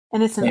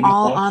 And it's an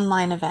all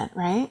online event,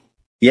 right?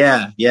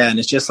 Yeah. And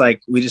it's just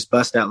like, we just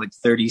bust out like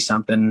 30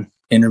 something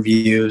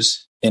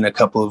interviews in a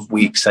couple of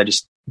weeks. I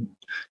just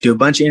do a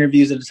bunch of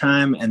interviews at a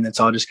time, and it's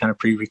all just kind of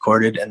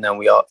pre-recorded. And then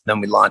we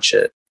launch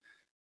it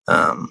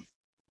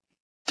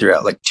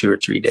throughout like 2 or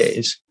 3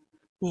 days.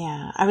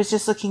 Yeah. I was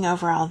just looking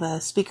over all the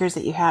speakers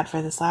that you had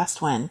for this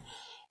last one,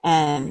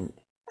 and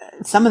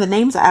some of the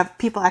names I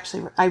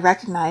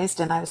recognized,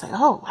 and I was like,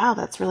 oh, wow,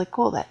 that's really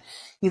cool that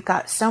you've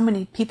got so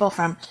many people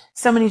from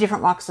so many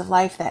different walks of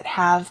life that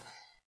have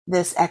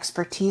this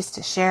expertise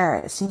to share.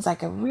 It seems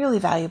like a really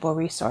valuable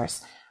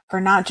resource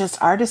for not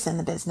just artists in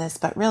the business,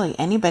 but really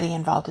anybody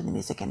involved in the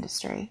music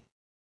industry.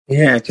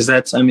 Yeah, because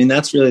that's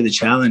really the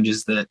challenge,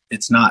 is that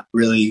it's not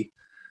really,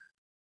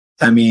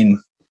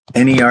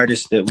 any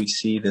artist that we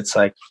see that's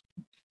like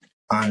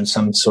on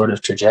some sort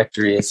of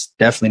trajectory, it's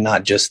definitely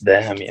not just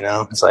them, you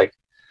know? It's like,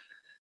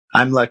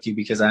 I'm lucky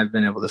because I've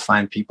been able to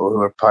find people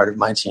who are part of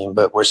my team,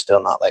 but we're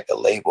still not like a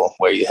label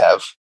where you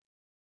have,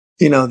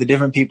 you know, the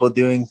different people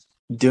doing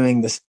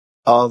this,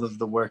 all of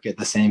the work at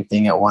the same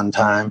thing at one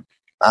time.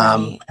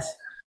 Right.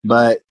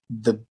 But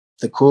the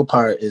cool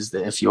part is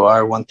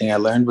that one thing I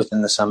learned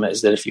within the summit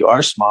is that if you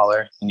are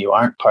smaller and you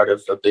aren't part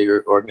of a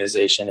bigger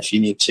organization, if you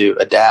need to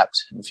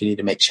adapt, if you need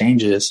to make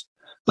changes,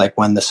 like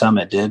when the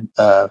summit did,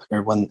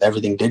 or when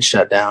everything did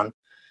shut down,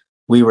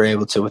 we were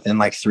able to, within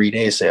like 3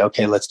 days, say,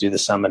 okay, let's do the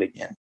summit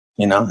again,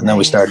 you know? And then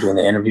we started doing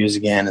the interviews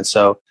again. And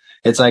so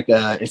it's like,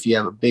 if you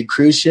have a big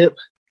cruise ship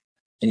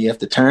and you have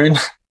to turn,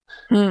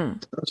 oh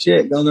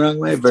shit, going the wrong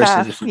way, versus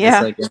tough. If you're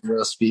just like in a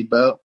real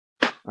speedboat.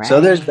 Right.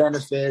 So there's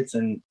benefits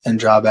and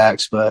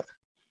drawbacks, but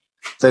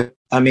the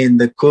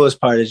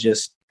coolest part is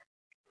just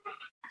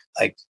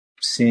like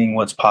seeing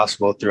what's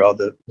possible through all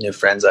the new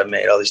friends I've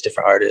made, all these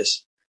different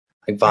artists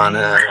like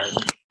Vanna.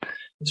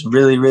 It's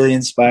really, really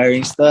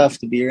inspiring stuff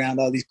to be around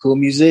all these cool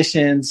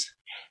musicians.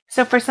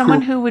 So for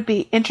someone who would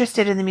be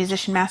interested in the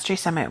Musician Mastery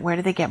Summit, where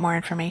do they get more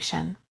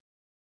information?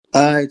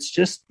 It's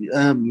just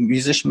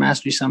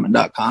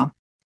musicianmasterysummit.com.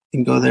 You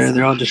can go there.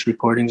 They're all just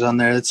recordings on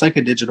there. It's like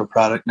a digital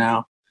product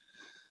now.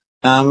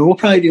 And we'll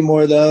probably do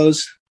more of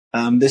those.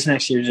 This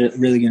next year is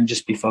really going to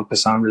just be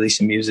focused on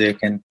releasing music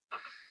and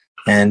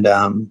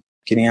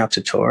getting out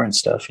to tour and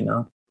stuff, you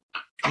know?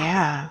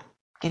 Yeah.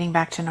 Getting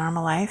back to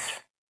normal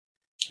life.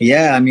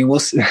 Yeah. I mean, we'll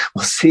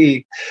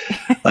see.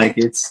 Like,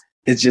 it's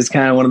just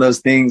kind of one of those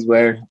things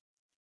where,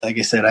 like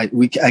I said, I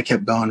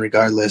kept going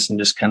regardless and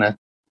just kind of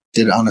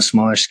did it on a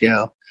smaller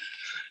scale.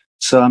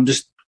 So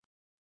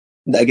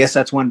I guess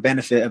that's one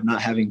benefit of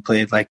not having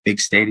played like big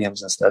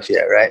stadiums and stuff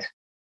yet, right?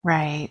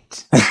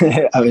 Right.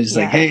 I was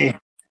like, hey,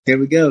 here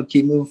we go.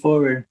 Keep moving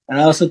forward. And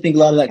I also think a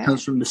lot of that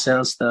comes from the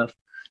sales stuff.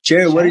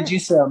 Jared, what did you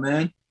sell,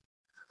 man?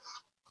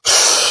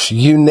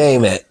 You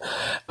name it.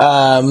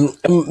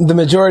 The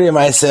majority of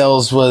my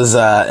sales was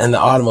in the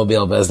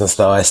automobile business,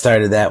 though. I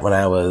started that when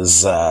I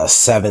was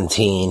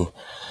 17.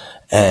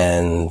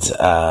 And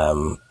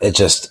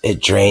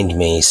it drained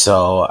me.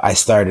 So I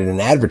started an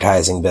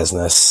advertising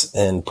business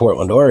in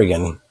Portland,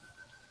 Oregon.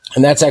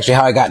 And that's actually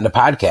how I got into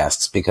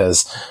podcasts,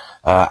 because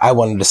I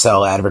wanted to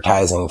sell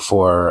advertising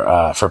for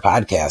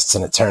podcasts.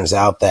 And it turns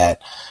out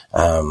that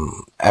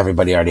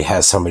everybody already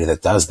has somebody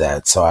that does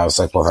that. So I was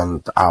like, well,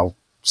 then I'll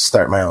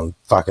start my own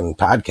fucking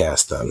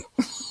podcast then.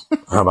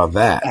 How about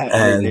that?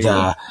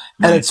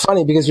 And it's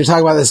funny because you're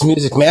talking about this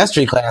music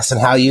mastery class and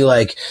how you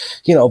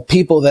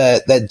people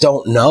that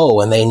don't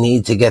know and they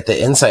need to get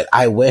the insight.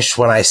 I wish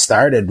when I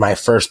started my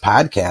first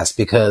podcast,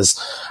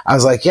 because I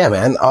was like, yeah,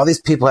 man, all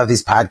these people have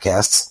these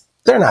podcasts.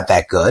 They're not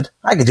that good.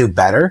 I could do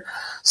better.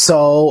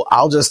 So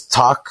I'll just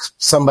talk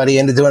somebody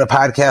into doing a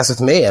podcast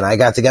with me. And I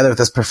got together with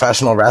this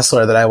professional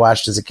wrestler that I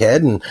watched as a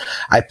kid, and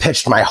I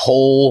pitched my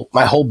whole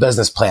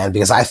business plan,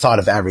 because I thought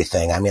of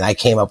everything. I mean, I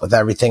came up with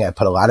everything. I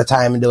put a lot of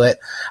time into it.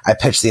 I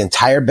pitched the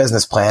entire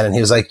business plan, and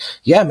he was like,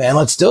 yeah, man,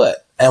 let's do it.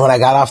 And when I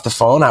got off the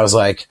phone, I was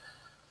like,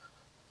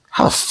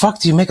 how the fuck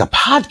do you make a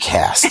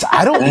podcast?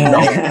 I don't know.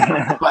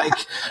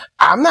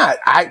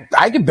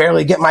 I could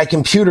barely get my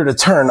computer to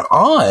turn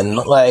on.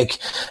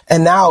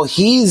 And now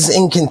he's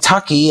in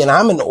Kentucky and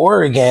I'm in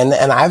Oregon,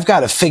 and I've got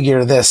to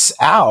figure this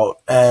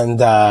out. And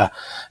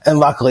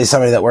luckily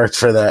somebody that worked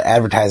for the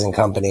advertising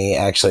company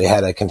actually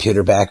had a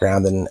computer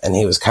background, and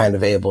he was kind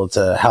of able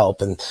to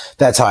help. And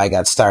that's how I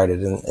got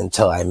started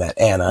until I met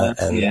Anna,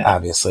 and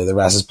obviously the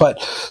rest is,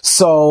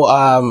 so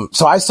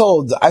I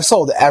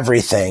sold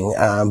everything,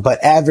 but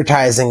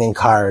advertising and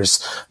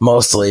cars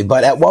mostly.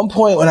 But at one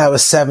point when I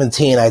was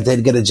 17, I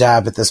did get a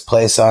job at this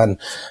place on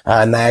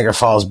Niagara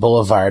Falls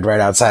Boulevard right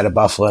outside of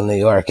Buffalo, New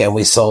York. And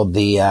we sold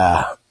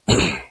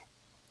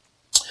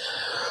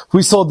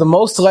we sold the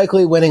most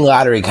likely winning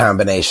lottery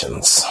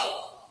combinations.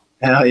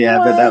 Hell yeah,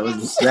 what? But that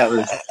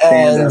was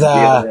and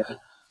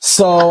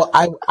so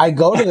I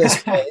go to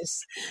this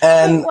place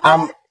and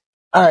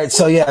all right,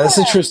 so yeah, this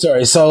is a true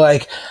story. So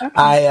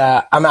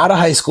I'm out of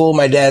high school.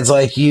 My dad's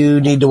like, you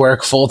need to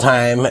work full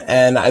time,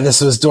 and this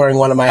was during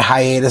one of my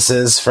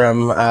hiatuses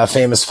from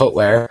Famous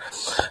Footwear,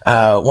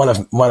 one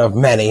of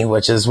many,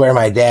 which is where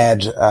my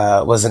dad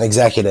was an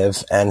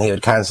executive, and he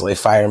would constantly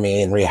fire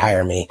me and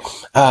rehire me.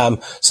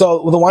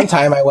 So the one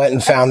time I went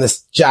and found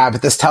this job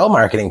at this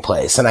telemarketing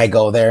place, and I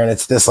go there, and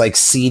it's this like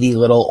seedy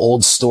little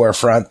old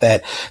storefront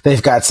that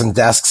they've got some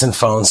desks and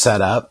phones set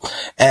up,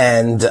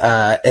 and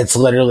it's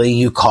literally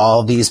you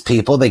call these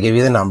people, they give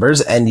you the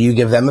numbers, and you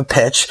give them a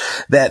pitch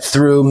that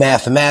through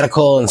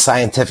mathematical and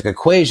scientific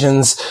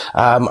equations,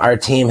 our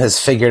team has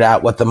figured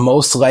out what the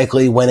most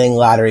likely winning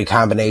lottery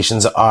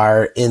combinations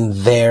are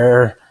in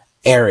their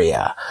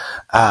area.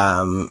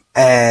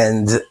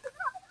 And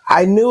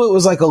I knew it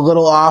was like a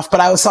little off,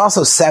 but I was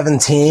also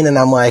 17, and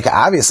I'm like,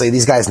 obviously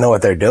these guys know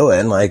what they're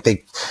doing. Like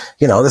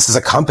this is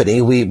a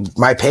company.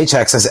 My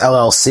paycheck says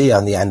LLC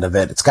on the end of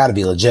it. It's got to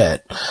be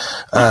legit.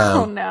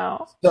 Oh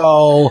no.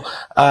 So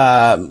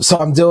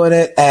I'm doing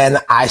it, and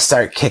I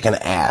start kicking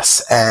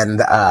ass.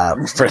 And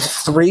for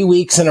 3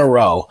 weeks in a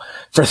row,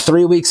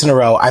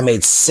 I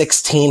made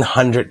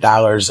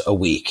 $1,600 a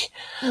week.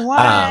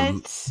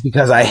 What?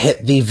 Because I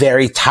hit the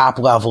very top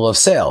level of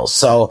sales.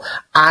 So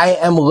I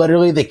am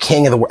literally the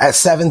king of the world. At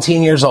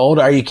 17 years old,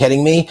 are you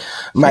kidding me?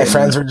 My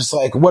friends were just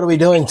like, what are we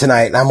doing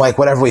tonight? And I'm like,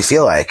 whatever we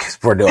feel like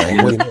we're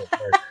doing. What do you mean?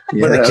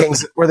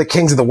 We're the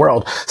kings of the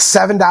world.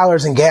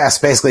 $7 in gas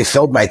basically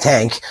filled my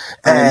tank.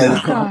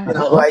 And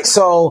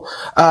so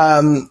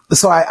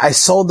I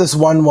sold this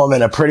one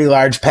woman a pretty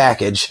large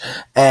package,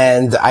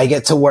 and I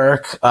get to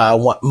work,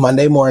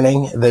 Monday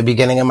morning, the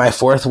beginning of my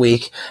 4th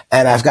week.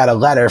 And I've got a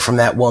letter from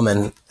that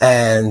woman.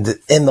 And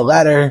in the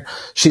letter,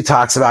 she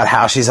talks about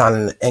how she's on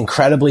an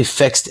incredibly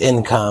fixed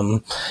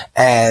income,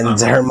 and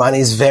her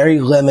money's very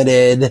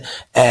limited,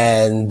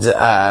 and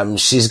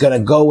she's going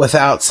to go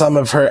without some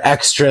of her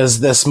extras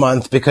this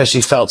month because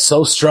she felt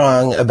so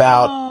strong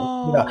about,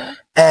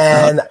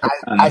 and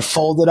I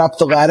folded up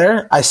the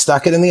letter. I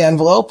stuck it in the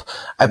envelope.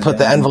 I put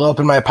the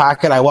envelope in my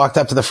pocket. I walked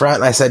up to the front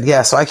and I said,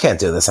 yeah, so I can't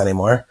do this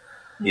anymore.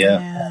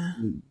 Yeah.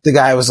 The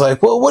guy was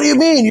like, well, what do you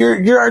mean?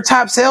 You're our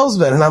top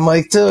salesman. And I'm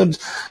like, dude,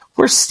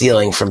 we're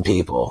stealing from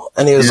people.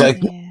 And he was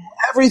like,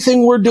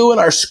 everything we're doing,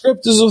 our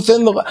script is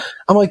within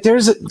I'm like,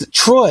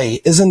 Troy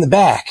is in the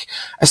back.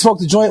 I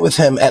smoked a joint with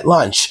him at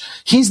lunch.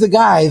 He's the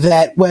guy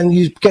that when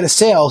you get a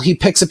sale, he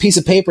picks a piece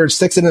of paper,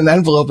 sticks it in an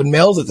envelope and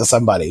mails it to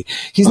somebody.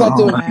 He's not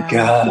doing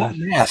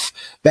math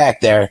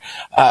back there.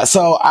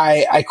 So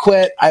I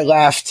quit. I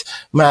left.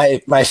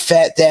 My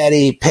fat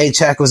daddy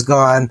paycheck was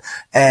gone.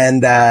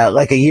 And,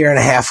 like a year and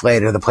a half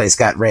later, the place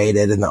got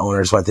raided and the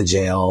owners went to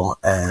jail.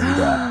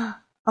 And,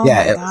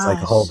 it was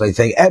like a whole big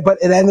thing. But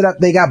it ended up,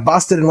 they got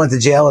busted and went to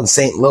jail in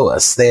St.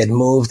 Louis. They had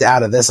moved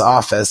out of this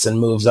office and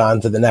moved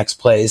on to the next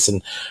place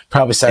and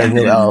probably started a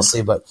new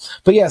LLC. But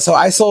yeah, so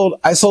I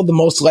sold the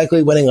most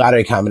likely winning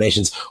lottery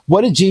combinations.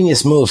 What a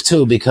genius move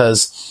too,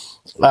 because,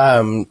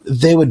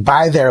 they would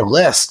buy their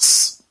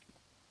lists.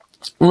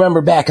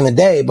 Remember back in the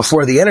day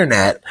before the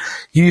internet,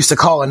 you used to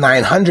call a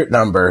 900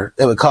 number.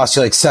 It would cost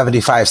you like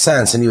 75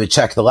 cents and you would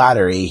check the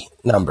lottery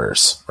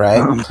numbers,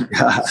 right? Oh my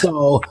God.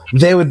 So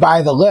they would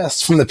buy the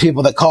list from the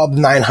people that called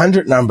the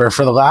 900 number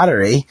for the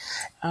lottery.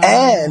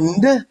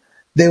 And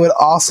they would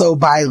also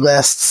buy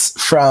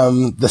lists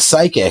from the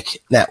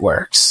psychic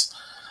networks.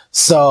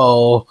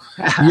 So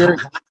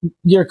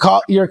you're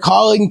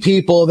calling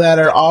people that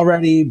are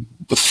already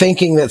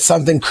thinking that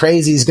something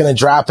crazy is going to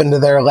drop into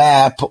their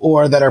lap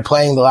or that are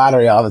playing the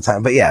lottery all the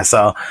time. But yeah,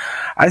 so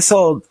I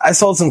sold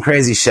some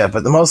crazy shit,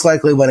 but the most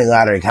likely winning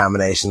lottery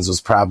combinations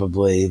was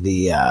probably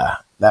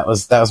that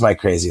was my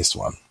craziest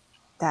one.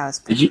 That was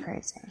pretty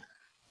crazy.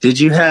 Did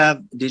you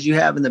have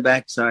in the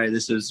back, sorry,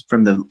 this was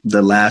from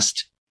the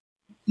last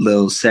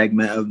little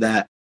segment of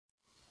that.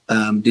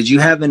 Did you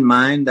have in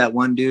mind that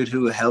one dude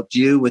who helped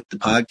you with the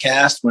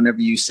podcast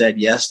whenever you said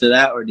yes to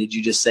that, or did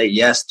you just say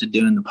yes to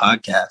doing the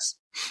podcast?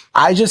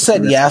 I just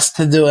said yes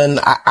to doing.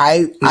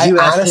 I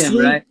honestly,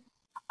 him, right?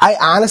 I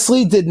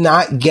honestly did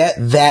not get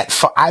that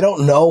far. I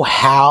don't know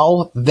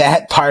how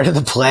that part of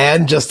the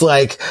plan just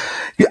like,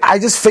 I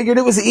just figured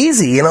it was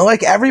easy, you know,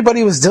 like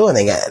everybody was doing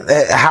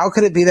it. How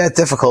could it be that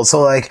difficult?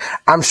 So like,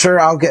 I'm sure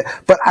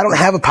but I don't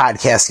have a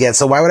podcast yet.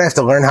 So why would I have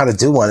to learn how to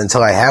do one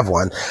until I have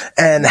one?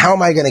 And how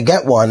am I going to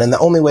get one? And the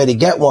only way to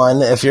get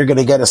one, if you're going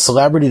to get a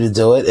celebrity to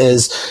do it,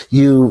 is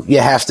you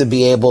have to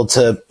be able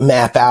to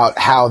map out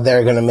how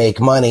they're going to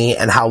make money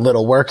and how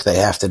little work they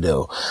have to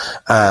do.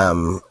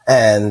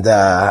 And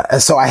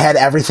so I had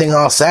everything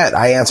all set.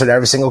 I answered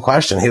every single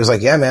question. He was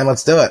like, yeah, man,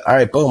 let's do it. All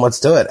right, boom, let's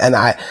do it. And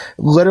I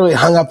literally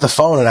hung up the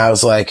phone and I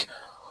was like,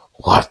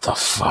 what the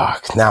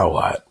fuck? Now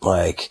what?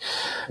 Like,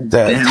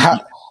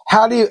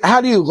 how do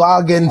you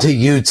log into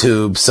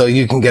YouTube so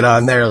you can get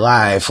on there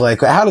live?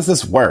 Like, how does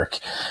this work?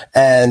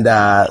 And,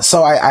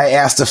 so I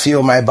asked a few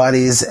of my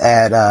buddies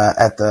at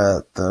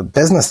the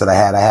business that I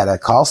had a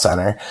call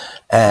center.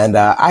 And,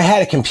 I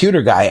had a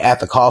computer guy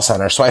at the call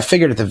center. So I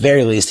figured at the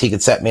very least he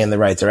could set me in the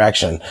right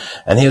direction.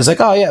 And he was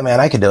like, oh yeah, man,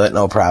 I could do it.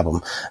 No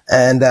problem.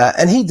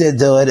 And he did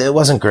do it. It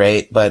wasn't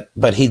great, but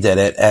he did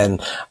it. And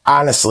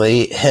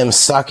honestly, him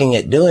sucking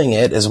at doing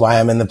it is why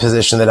I'm in the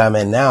position that I'm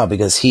in now,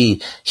 because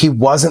he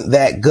wasn't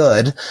that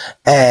good.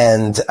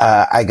 And,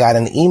 I got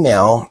an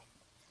email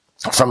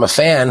from a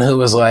fan who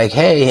was like,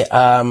 hey,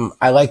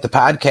 I like the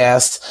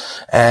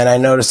podcast and I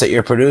noticed that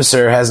your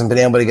producer hasn't been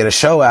able to get a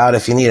show out.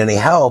 If you need any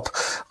help,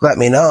 let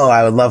me know.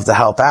 I would love to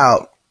help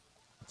out.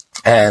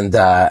 And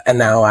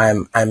now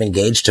I'm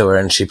engaged to her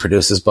and she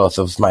produces both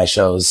of my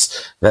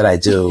shows that I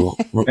do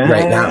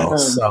right now.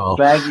 So,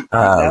 that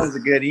was a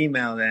good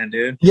email then,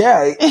 dude.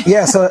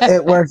 Yeah. So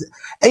it worked.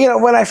 And, you know,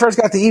 when I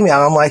first got the email,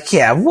 I'm like,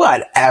 yeah,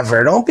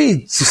 whatever. Don't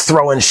be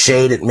throwing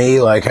shade at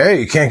me like, hey,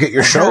 you can't get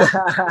your show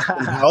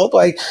help.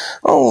 Like,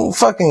 oh,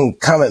 fucking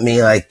come at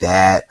me like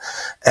that.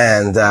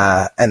 And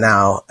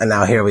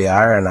now here we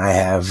are. And I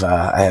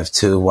have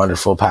two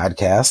wonderful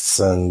podcasts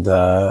and,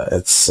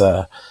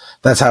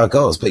 that's how it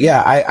goes. But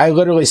yeah, I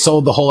literally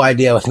sold the whole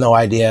idea with no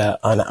idea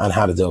on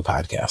how to do a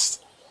podcast.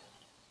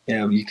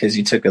 Yeah, because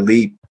you took a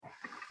leap.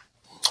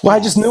 Well, I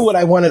just knew what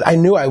I wanted. I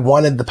knew I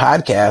wanted the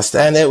podcast,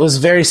 and it was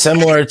very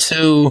similar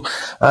to,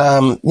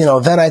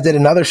 then I did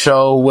another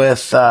show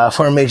with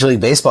former Major League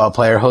Baseball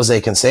player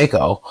Jose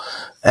Canseco.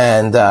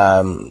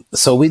 And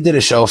so we did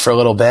a show for a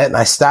little bit, and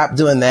I stopped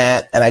doing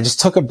that, and I just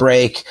took a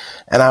break,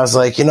 and I was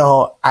like,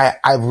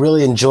 I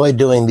really enjoy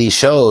doing these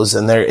shows,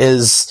 and there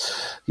is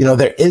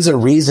a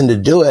reason to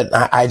do it.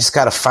 I just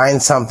got to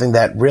find something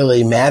that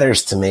really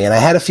matters to me. And I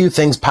had a few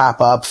things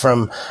pop up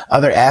from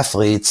other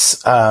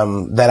athletes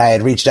that I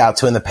had reached out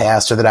to in the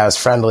past or that I was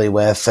friendly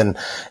with, and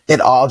it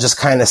all just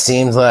kind of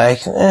seemed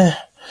like,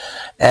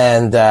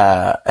 And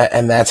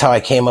that's how I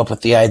came up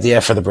with the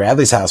idea for the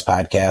Bradley's House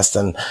podcast.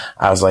 And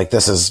I was like,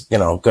 this is,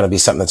 going to be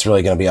something that's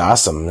really going to be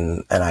awesome.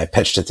 And I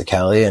pitched it to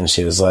Kelly and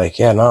she was like,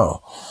 yeah,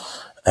 no.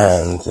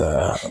 And,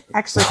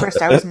 actually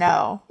first I was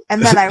no.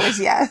 And then I was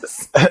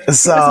yes. So it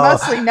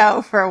was mostly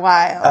no for a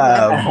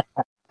while.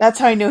 That's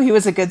how I knew he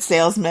was a good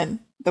salesman.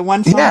 The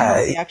one phone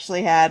call he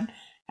actually had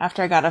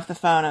after I got off the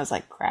phone, I was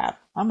like, crap,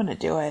 I'm going to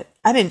do it.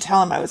 I didn't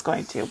tell him I was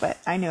going to, but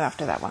I knew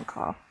after that one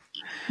call.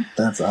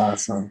 That's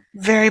awesome.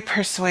 Very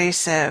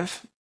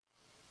persuasive.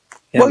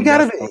 Yeah, well, you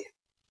gotta be.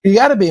 You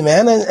gotta be,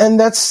 man. And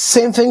that's the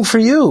same thing for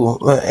you,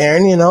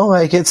 Aaron,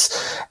 like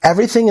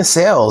everything is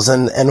sales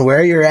and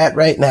where you're at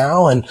right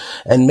now and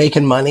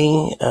making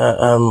money,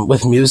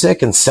 with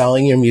music and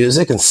selling your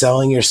music and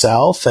selling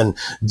yourself and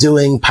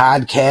doing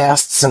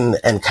podcasts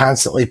and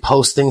constantly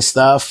posting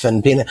stuff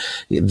and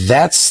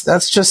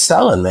that's just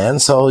selling, man.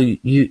 So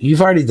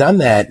you've already done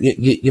that.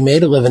 You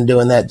made a living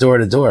doing that door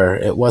to door.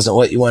 It wasn't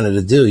what you wanted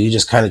to do. You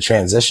just kind of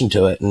transitioned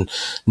to it. And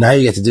now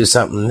you get to do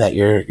something that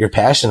you're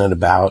passionate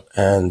about.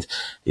 And,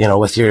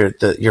 with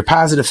your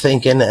positive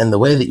thinking and the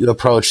way that you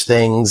approach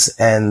things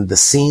and the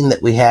scene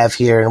that we have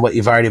here and what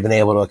you've already been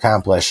able to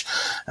accomplish,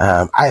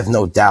 I have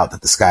no doubt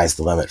that the sky's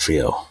the limit for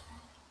you.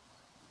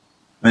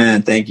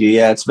 Man, thank you.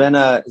 Yeah, it's been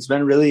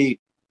really,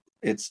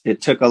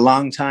 it took a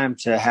long time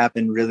to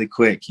happen really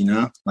quick,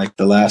 like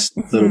the last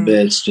little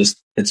bit.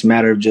 It's a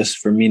matter of just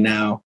for me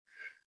now,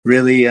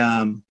 really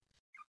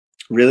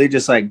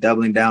just like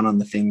doubling down on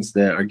the things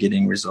that are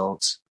getting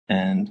results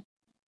and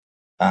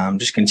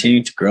just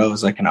continue to grow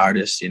as like an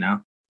artist,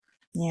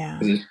 Yeah.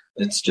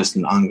 It's just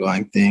an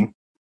ongoing thing.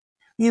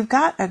 You've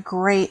got a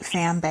great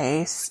fan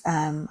base.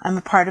 I'm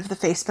a part of the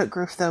Facebook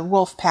group, the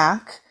Wolf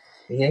Pack.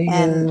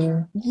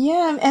 And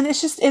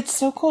it's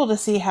so cool to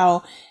see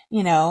how,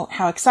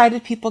 how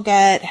excited people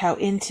get, how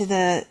into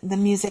the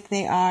music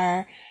they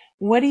are.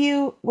 What do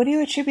you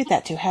attribute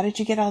that to? How did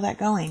you get all that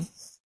going?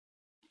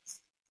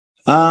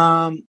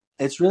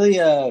 It's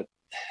really,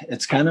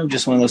 it's kind of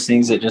just one of those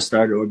things that just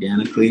started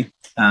organically.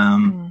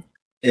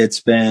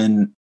 It's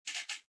been,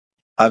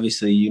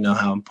 obviously,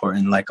 how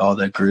important like all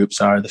the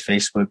groups are, the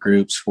Facebook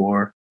groups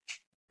for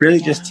really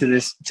just to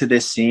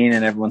this scene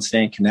and everyone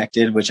staying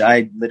connected, which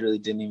I literally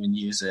didn't even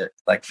use it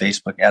like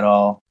Facebook at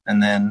all.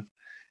 And then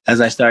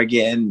as I started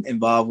getting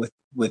involved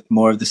with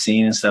more of the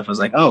scene and stuff, I was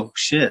like, oh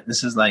shit,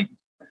 this is like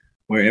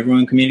where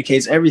everyone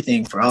communicates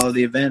everything for all of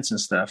the events and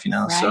stuff,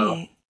 Right.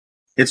 So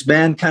it's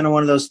been kind of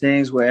one of those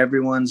things where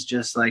everyone's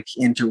just like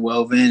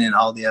interwoven in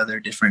all the other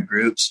different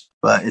groups.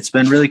 But it's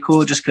been really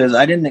cool just because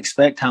I didn't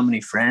expect how many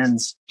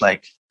friends,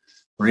 like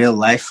real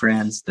life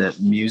friends, that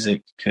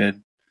music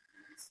could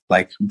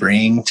like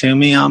bring to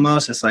me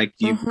almost. It's like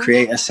you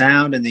create a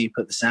sound and then you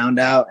put the sound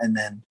out and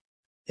then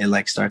it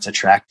like starts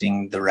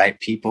attracting the right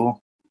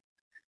people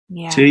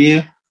to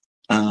you.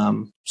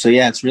 So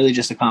yeah, it's really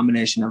just a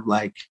combination of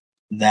like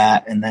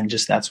that. And then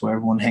just that's where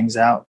everyone hangs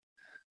out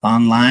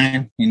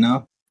online,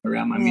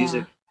 around my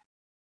music.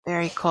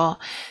 Very cool.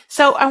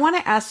 So I want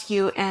to ask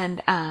you,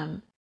 and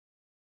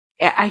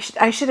I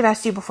should have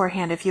asked you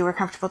beforehand if you were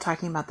comfortable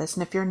talking about this,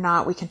 and if you're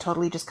not, we can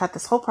totally just cut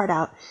this whole part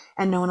out,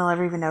 and no one will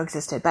ever even know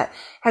existed. But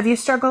have you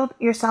struggled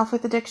yourself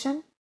with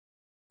addiction?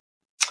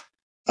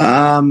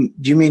 Do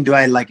you mean do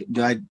I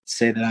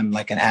say that I'm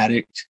like an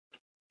addict?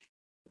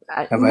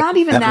 Not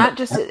even that.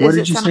 Just is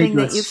it something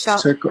that you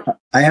felt?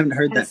 I haven't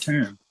heard that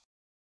term.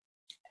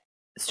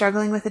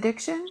 Struggling with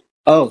addiction?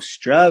 Oh,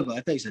 struggle.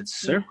 I thought you said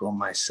circle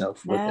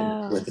myself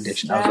with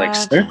addiction. I was like,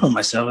 circle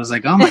myself. I was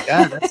like, oh my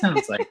God, that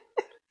sounds like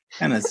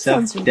kind of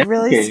self-deprecating.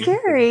 Really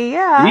scary.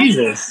 Yeah.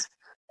 Jesus.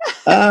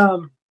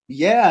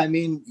 Yeah. I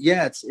mean,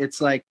 yeah, it's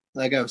like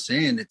I was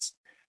saying,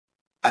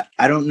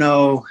 I don't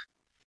know.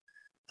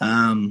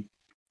 I'm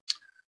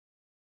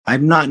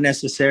not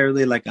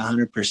necessarily like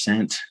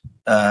 100%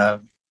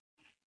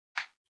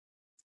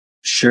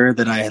 sure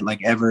that I had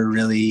like ever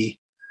really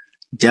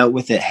dealt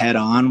with it head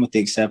on, with the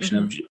exception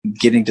of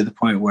getting to the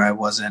point where I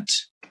wasn't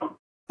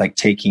like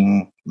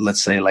taking,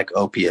 let's say, like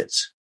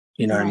opiates,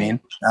 what I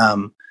mean?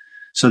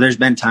 So there's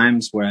been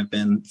times where I've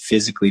been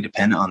physically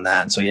dependent on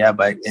that. And so, yeah,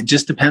 but it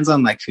just depends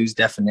on like whose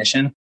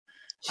definition.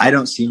 I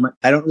don't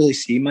really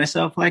see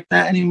myself like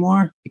that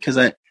anymore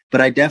but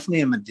I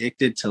definitely am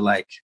addicted to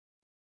like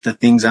the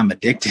things I'm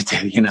addicted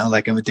to,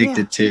 like I'm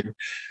addicted to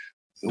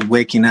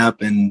waking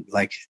up and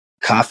like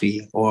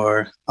coffee,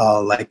 or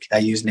like I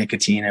use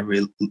nicotine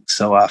every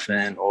so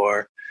often,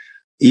 or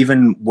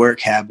even work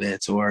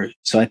habits,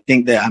 so I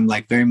think that I'm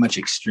like very much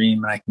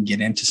extreme and I can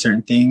get into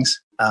certain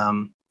things.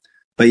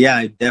 But yeah,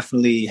 I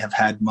definitely have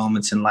had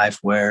moments in life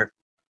where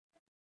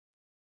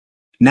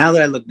now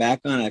that I look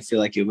back on it, I feel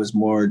like it was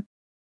more,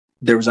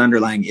 there was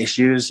underlying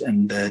issues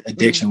and the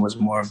addiction was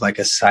more of like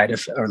a side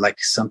effect or like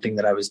something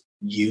that I was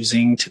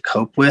using to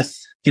cope with,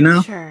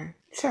 Sure.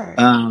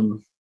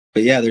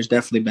 But yeah, there's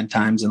definitely been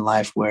times in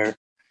life where,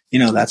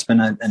 that's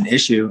been an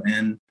issue.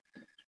 And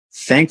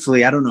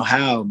thankfully, I don't know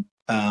how,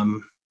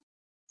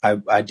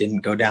 I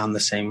didn't go down the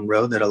same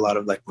road that a lot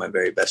of like my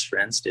very best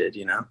friends did,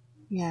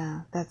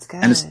 Yeah, that's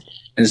good. And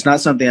it's not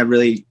something I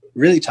really,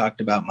 really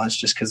talked about much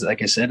just because,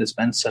 like I said, it's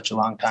been such a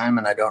long time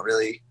and I don't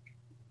really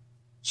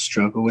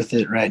struggle with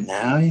it right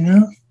now,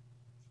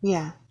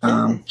 Yeah.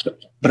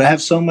 But I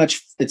have so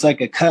much, it's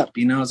like a cup,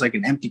 it's like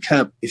an empty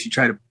cup. If you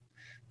try to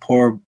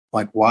pour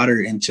like water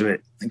into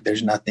it, like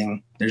there's no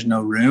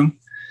room.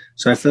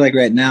 So I feel like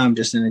right now I'm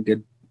in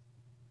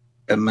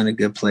a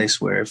good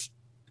place where if,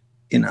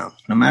 no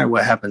matter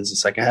what happens,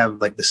 it's like I have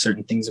like the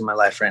certain things in my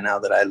life right now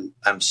that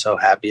I'm so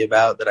happy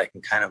about that I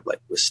can kind of like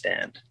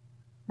withstand.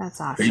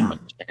 That's awesome. Pretty much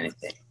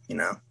anything,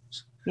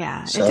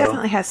 Yeah. So, it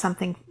definitely has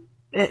something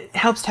it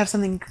helps to have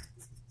something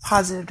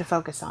positive to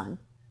focus on.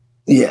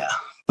 Yeah.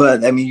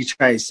 But I mean, you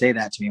try to say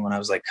that to me when I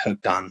was like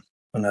hooked on,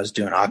 when I was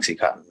doing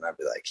Oxycontin, I'd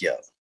be like, yo,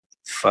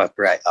 fuck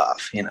right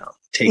off,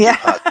 take your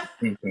positive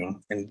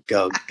thinking and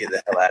go get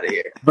the hell out of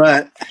here.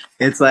 But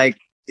it's like,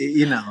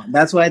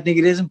 that's why I think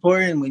it is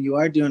important when you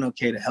are doing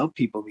okay to help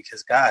people,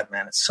 because God,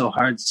 man, it's so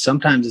hard.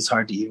 Sometimes it's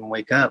hard to even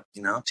wake up,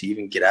 to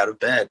even get out of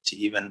bed, to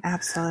even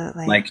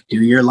absolutely like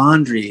do your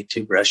laundry,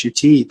 to brush your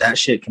teeth. That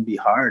shit can be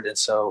hard. And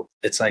so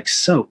it's like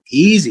so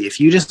easy if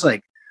you just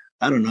like,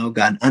 I don't know,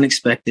 got an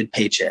unexpected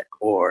paycheck,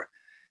 or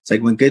it's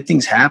like when good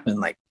things happen,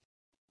 like,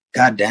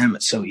 God damn,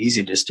 it's so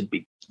easy just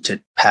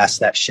to pass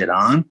that shit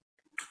on.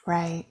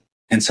 Right.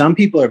 And some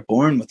people are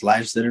born with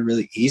lives that are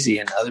really easy,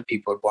 and other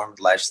people are born with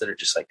lives that are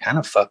just like kind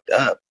of fucked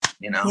up,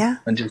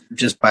 and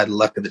just by the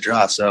luck of the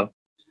draw. So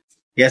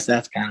I guess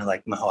that's kind of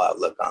like my whole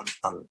outlook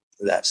on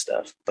that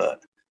stuff.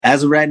 But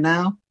as of right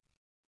now,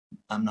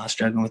 I'm not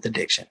struggling with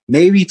addiction.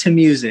 Maybe to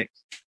music,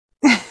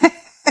 a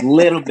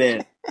little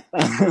bit.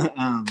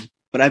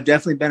 But I've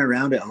definitely been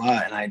around it a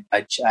lot. And I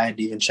had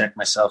to even check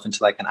myself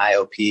into like an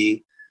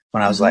IOP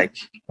when I was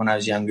when I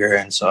was younger.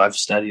 And so I've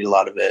studied a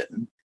lot of it.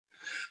 And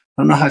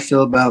I don't know how I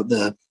feel about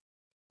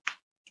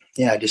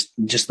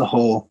just the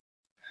whole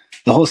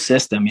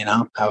system,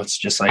 how it's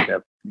just like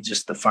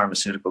just the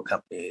pharmaceutical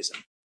companies.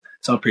 And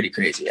it's all pretty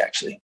crazy,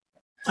 actually.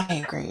 I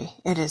agree.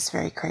 It is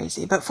very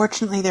crazy. But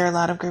fortunately, there are a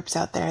lot of groups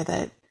out there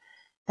that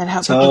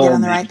help people get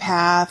on the right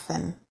path.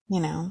 And,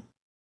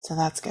 so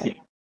that's good.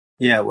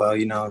 Yeah, well,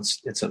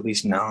 it's at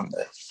least known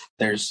that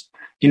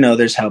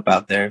there's help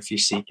out there if you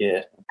seek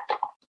it.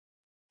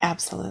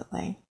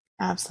 Absolutely.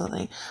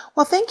 Absolutely.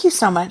 Well, thank you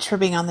so much for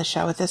being on the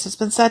show with us. It's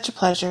been such a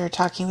pleasure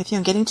talking with you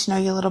and getting to know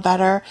you a little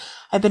better.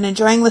 I've been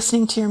enjoying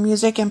listening to your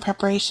music in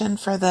preparation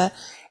for the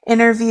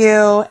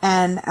interview,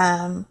 and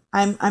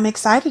I'm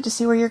excited to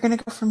see where you're going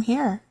to go from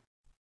here.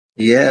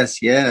 Yes.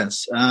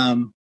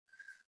 I'm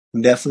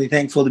definitely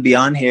thankful to be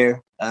on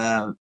here.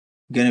 Going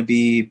to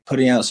be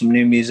putting out some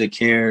new music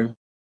here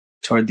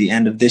toward the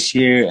end of this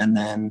year, and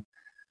then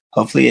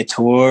hopefully a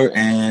tour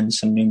and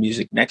some new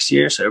music next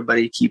year. So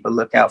everybody keep a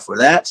lookout for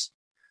that.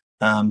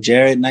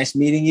 Jared, nice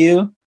meeting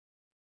you.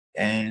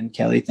 And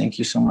Kelly, thank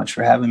you so much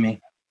for having me.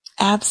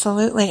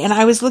 Absolutely. And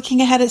I was looking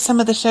ahead at some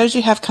of the shows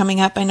you have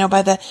coming up. I know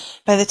by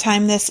the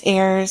time this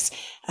airs,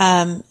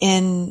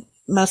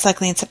 most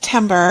likely in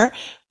September,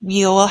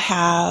 you will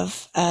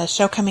have a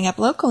show coming up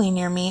locally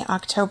near me,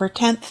 October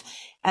 10th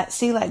at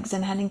Sea Legs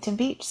in Huntington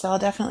Beach. So I'll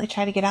definitely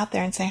try to get out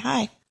there and say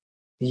hi.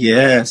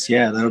 Yes.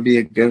 Yeah, that'll be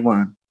a good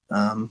one.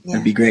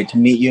 It'd be great to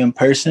meet you in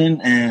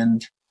person,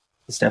 and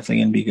it's definitely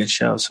going to be a good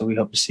show. So we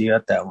hope to see you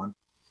at that one.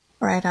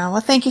 Right on.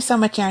 Well, thank you so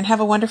much, Aaron. Have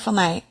a wonderful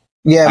night.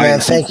 Yeah, man.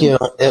 Thank you.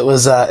 It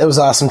was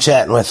awesome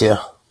chatting with you.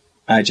 All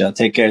right, y'all.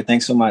 Take care.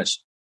 Thanks so much.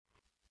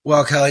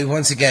 Well, Kelly,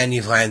 once again,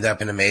 you've lined up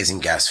an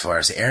amazing guest for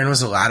us. Aaron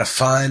was a lot of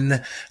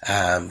fun,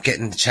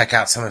 getting to check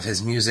out some of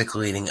his music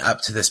leading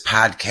up to this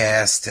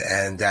podcast.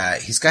 And,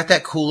 he's got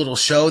that cool little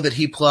show that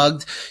he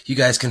plugged. You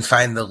guys can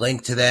find the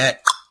link to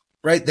that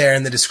right there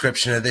in the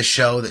description of this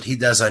show that he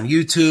does on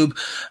YouTube.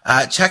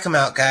 Check him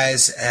out,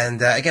 guys.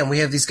 And, again, we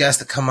have these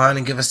guests that come on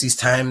and give us these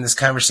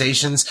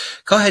conversations.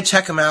 Go ahead,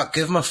 check them out.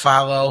 Give them a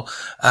follow.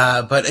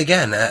 But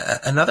again,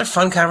 another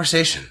fun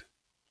conversation.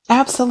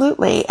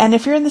 Absolutely. And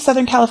if you're in the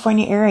Southern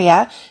California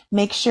area,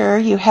 make sure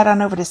you head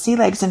on over to Sea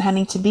Legs in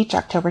Huntington Beach,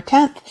 October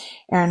 10th.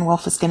 Aaron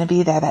Wolf is going to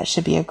be there. That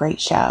should be a great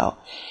show.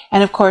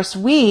 And of course,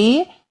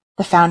 we,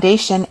 the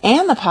foundation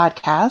and the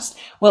podcast,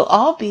 will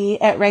all be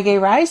at Reggae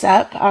Rise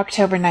Up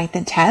October 9th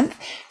and 10th.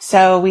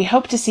 So we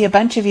hope to see a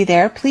bunch of you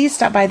there. Please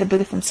stop by the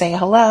booth and say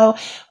hello.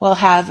 We'll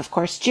have, of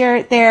course,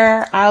 Jarrett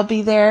there. I'll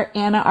be there.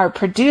 Anna, our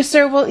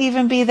producer, will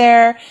even be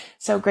there.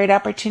 So great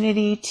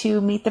opportunity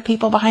to meet the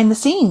people behind the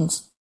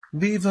scenes.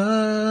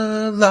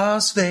 Viva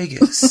Las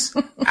Vegas.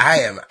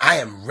 I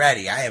am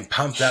ready. I am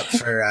pumped up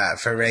for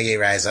Reggae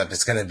Rise Up.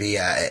 It's going to be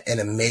an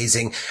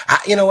amazing,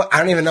 you know what? I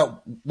don't even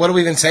know. What do we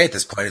even say at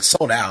this point? It's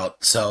sold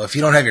out. So if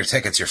you don't have your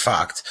tickets, you're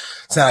fucked.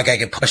 It's not like I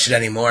can push it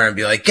anymore and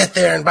be like, get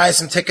there and buy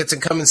some tickets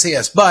and come and see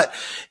us. But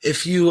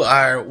if you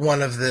are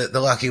one of the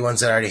lucky ones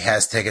that already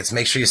has tickets,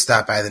 make sure you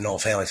stop by the Knoll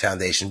Family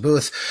Foundation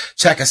booth.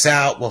 Check us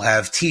out. We'll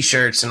have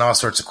t-shirts and all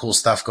sorts of cool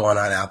stuff going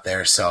on out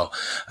there. So,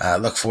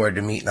 look forward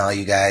to meeting all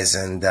you guys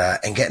and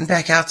getting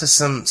back out to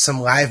some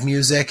live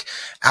music,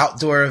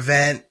 outdoor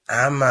event.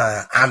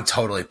 I'm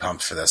totally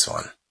pumped for this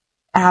one.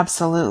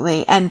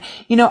 Absolutely. And,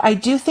 I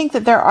do think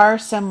that there are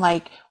some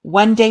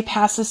one-day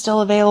passes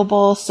still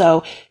available.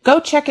 So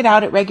go check it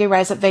out at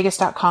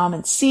reggaeriseupvegas.com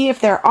and see if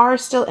there are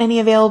still any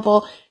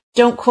available.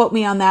 Don't quote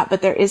me on that,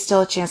 but there is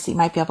still a chance that you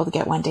might be able to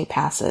get one-day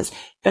passes.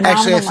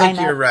 Actually, I think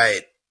you're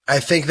right. I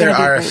think there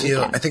are a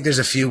few. I think there's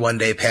a few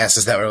one-day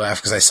passes that were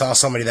left because I saw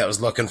somebody that was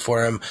looking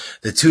for them.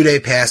 The 2-day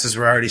passes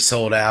were already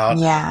sold out.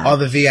 Yeah. All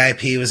the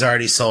VIP was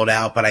already sold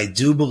out, but I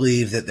do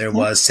believe that there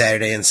was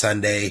Saturday and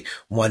Sunday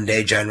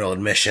 1-day general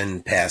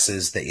admission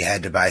passes that you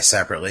had to buy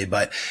separately.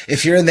 But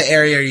if you're in the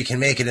area or you can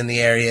make it in the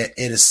area,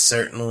 it is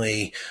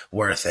certainly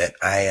worth it.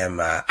 I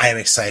am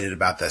excited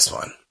about this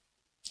one.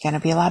 going to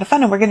be a lot of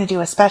fun. And we're going to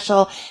do a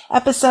special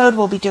episode.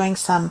 We'll be doing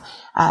some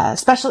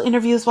special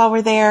interviews while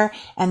we're there,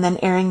 and then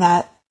airing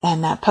that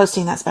and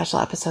posting that special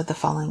episode the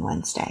following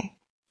Wednesday.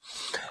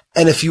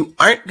 And if you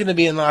aren't going to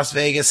be in Las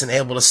Vegas and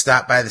able to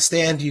stop by the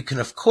stand, you can,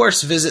 of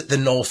course, visit the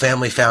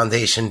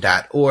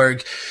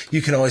KnollFamilyFoundation.org.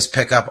 You can always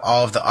pick up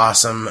all of the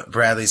awesome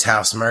Bradley's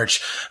House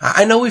merch.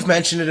 I know we've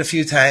mentioned it a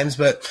few times,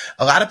 but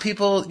a lot of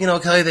people,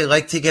 Kelly, they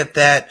like to get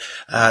that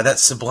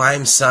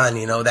Sublime Sun,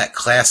 that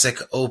classic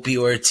Opie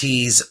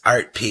Ortiz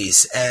art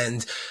piece.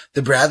 And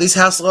the Bradley's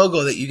House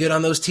logo that you get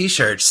on those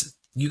t-shirts,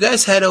 you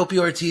guys had Opie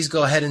Ortiz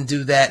go ahead and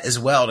do that as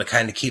well to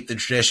kind of keep the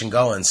tradition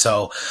going.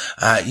 So,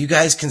 you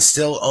guys can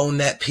still own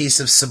that piece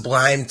of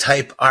Sublime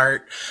type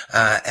art,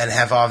 and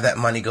have all of that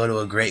money go to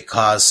a great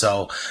cause.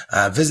 So,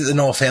 visit the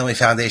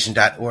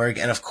KnollFamilyFoundation.org.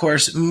 And of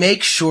course,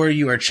 make sure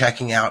you are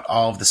checking out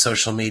all of the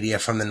social media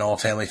from the Knoll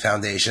Family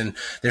Foundation.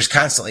 There's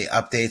constantly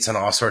updates on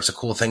all sorts of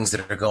cool things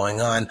that are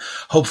going on.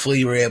 Hopefully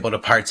you were able to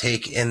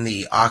partake in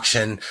the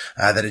auction,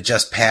 that had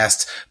just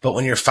passed. But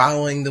when you're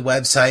following the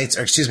websites,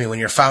 when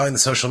you're following the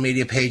social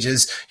media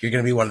pages, you're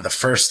going to be one of the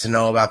first to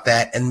know about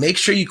that. And make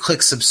sure you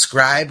click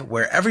subscribe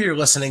wherever you're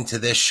listening to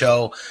this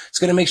show. It's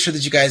going to make sure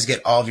that you guys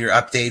get all of your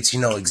updates. You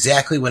know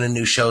exactly when a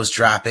new show's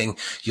dropping.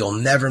 You'll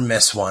never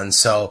miss one.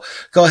 So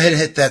go ahead and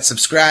hit that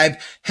subscribe,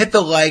 hit the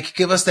like,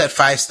 give us that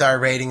 5-star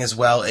rating as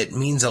well. It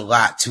means a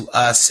lot to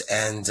us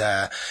and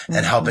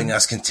helping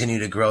us continue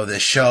to grow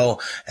this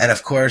show. And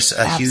of course,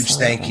 a huge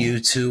thank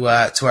you to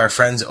our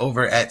friends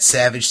over at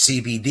Savage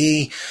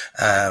CBD.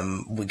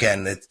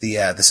 Again,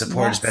 the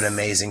support has been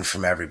amazing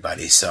from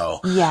everybody.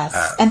 So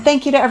yes. And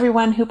thank you to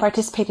everyone who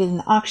participated in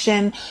the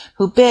auction,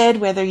 who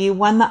bid, whether you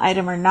won the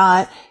item or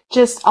not,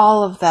 just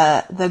all of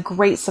the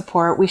great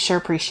support. We sure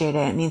appreciate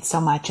it. It means so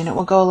much, and it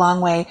will go a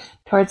long way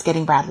towards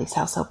getting Bradley's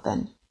House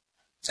open.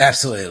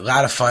 Absolutely. A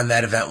lot of fun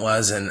that event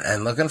was,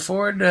 and looking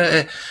forward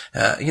to,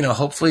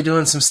 hopefully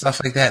doing some stuff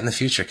like that in the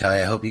future,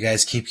 Kelly. I hope you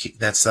guys keep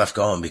that stuff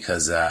going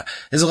because,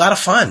 there's a lot of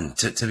fun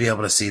to be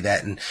able to see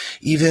that. And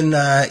even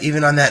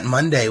on that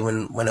Monday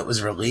when it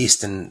was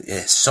released and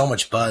so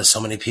much buzz, so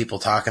many people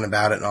talking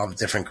about it and all the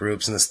different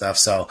groups and the stuff.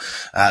 So,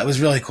 it was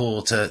really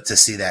cool to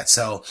see that.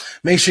 So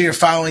make sure you're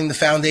following the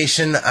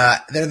foundation.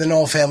 They're the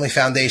Knoll Family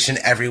Foundation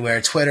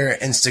everywhere: Twitter,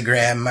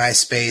 Instagram,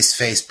 MySpace,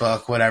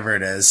 Facebook, whatever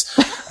it is.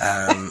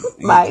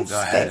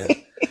 Go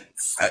ahead.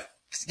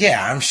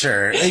 Yeah, I'm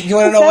sure. You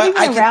want to know what?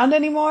 Not around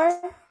anymore?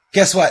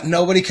 Guess what?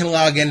 Nobody can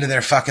log into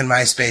their fucking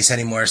MySpace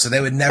anymore, so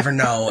they would never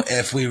know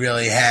if we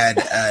really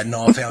had a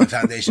Knoll Family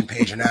Foundation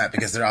page or not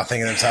because they're all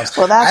thinking to themselves.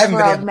 Well, that's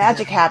where all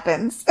magic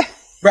happens.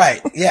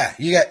 Right. Yeah.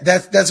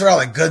 That's where all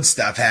the good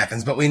stuff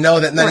happens. But we know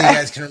that none of you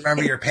guys can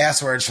remember your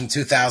passwords from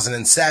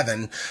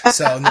 2007.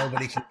 So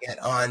nobody can get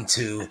on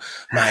to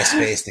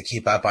MySpace to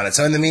keep up on it.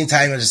 So in the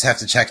meantime, you'll just have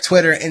to check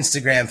Twitter,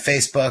 Instagram,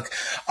 Facebook,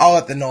 all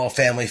at the Knoll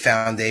Family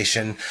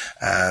Foundation.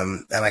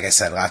 And like I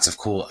said, lots of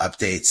cool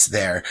updates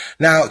there.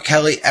 Now,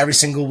 Kelly, every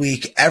single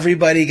week,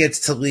 everybody gets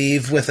to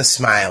leave with a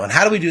smile. And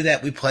how do we do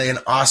that? We play an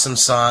awesome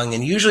song.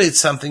 And usually it's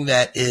something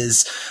that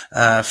is,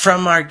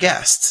 from our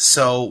guests.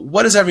 So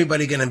what is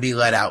everybody going to be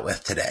let out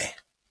with today?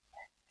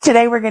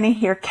 Today we're going to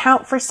hear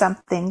Count for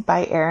Something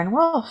by Aaron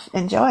Wolf.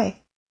 Enjoy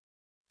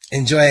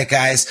it,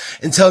 guys.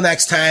 Until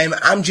next time,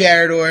 I'm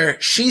Jared Orr.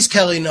 She's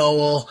Kelly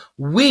Noel.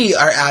 We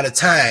are out of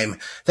time.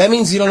 That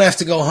means you don't have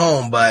to go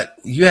home, but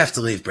you have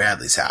to leave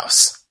Bradley's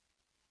house.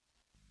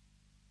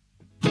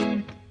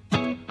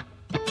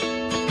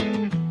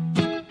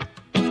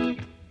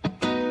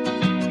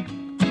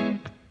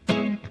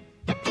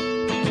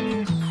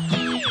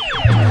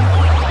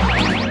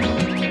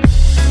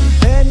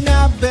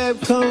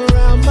 Come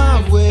around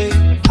my way,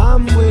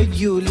 I'm with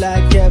you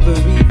like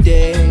every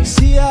day.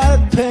 See all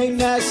the pain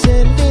that's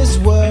in this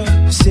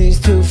world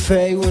seems to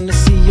fade when I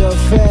see your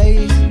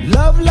face.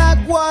 Love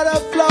like water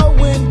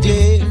flowing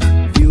deep,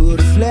 you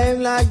the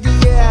flame like the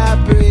air I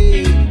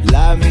breathe.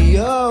 Light me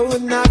up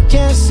when I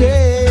can't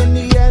say. In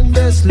the end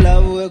this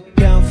love will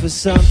count for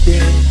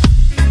something.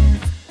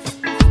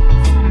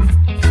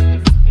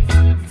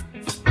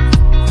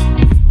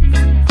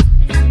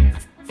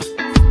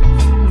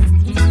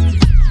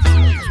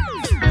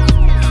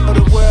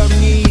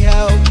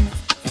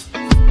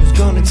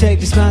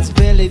 Take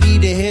responsibility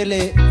to heal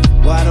it.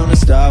 Why don't I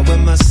start with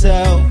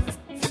myself?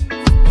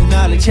 And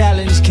all the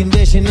challenge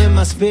condition in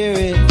my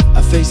spirit,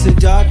 I face the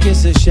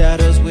darkest of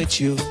shadows with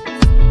you.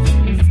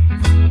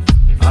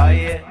 Oh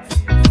yeah.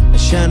 I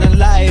shine a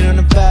light on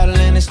the battle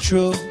and it's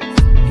true.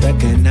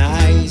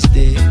 Recognized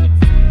it.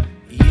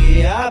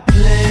 Yeah, I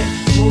plan,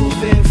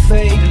 moving,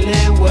 faith,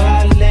 land where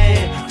I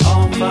land.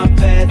 On my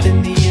path,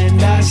 in the end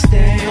I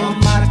stand. On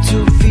my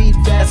 2 feet,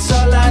 that's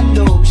all I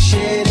know.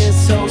 Share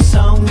this whole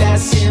song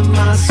that's in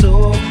my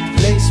soul.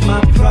 Place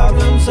my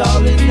problems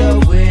all in the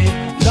wind.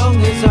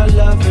 Long as our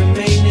love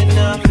remain and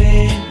I'm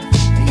in.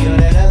 And yo,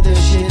 that other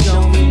shit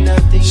don't mean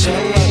nothing. Show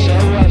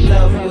up,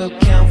 love will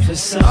count for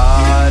something.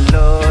 Oh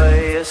Lord,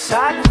 yes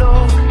I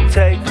know.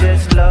 Take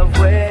this love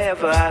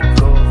wherever I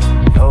go.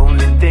 The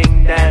only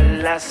thing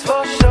that lasts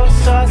for sure.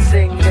 So I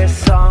sing this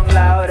song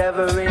loud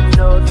every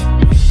note.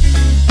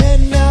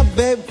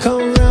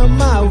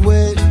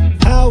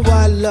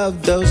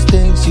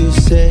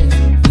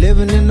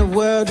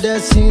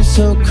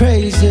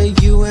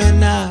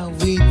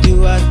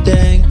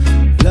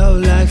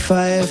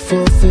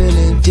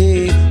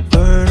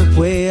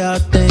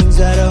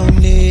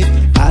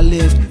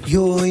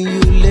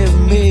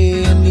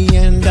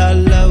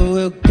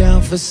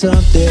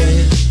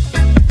 something.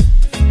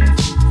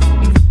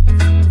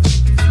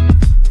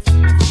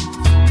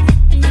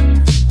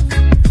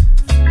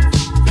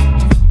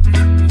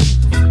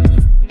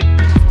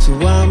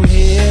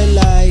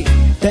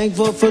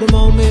 Thankful for the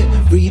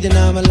moment, breathing,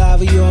 I'm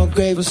alive, you're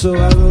ungrateful, so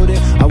I wrote it.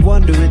 I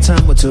wonder in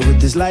time what's up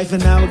with this life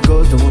and how it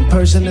goes. The one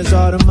person has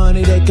all the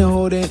money they can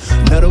hold it,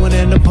 another one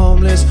end up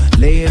homeless,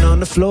 laying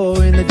on the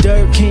floor in the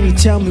dirt. Can you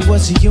tell me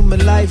what's a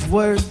human life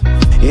worth?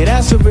 Yeah,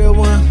 that's a real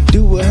one.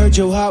 Do what hurt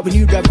your heart when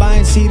you drive by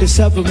and see the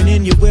suffering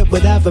in your whip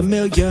without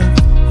familiar.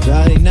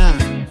 Probably not.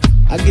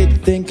 I get to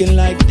thinking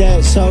like that,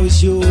 it's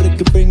always you that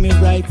could bring me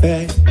right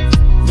back.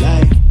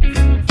 Like,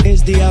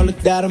 is the outlook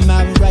that I'm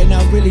having right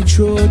now really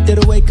true?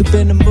 Did I wake up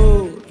in the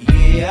mood?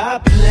 Yeah, I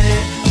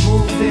plan,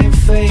 moving,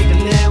 fade,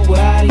 to land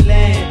where I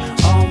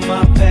land. On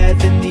my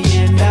path, in the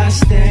end I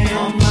stand.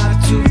 On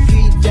my 2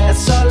 feet,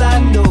 that's all I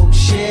know.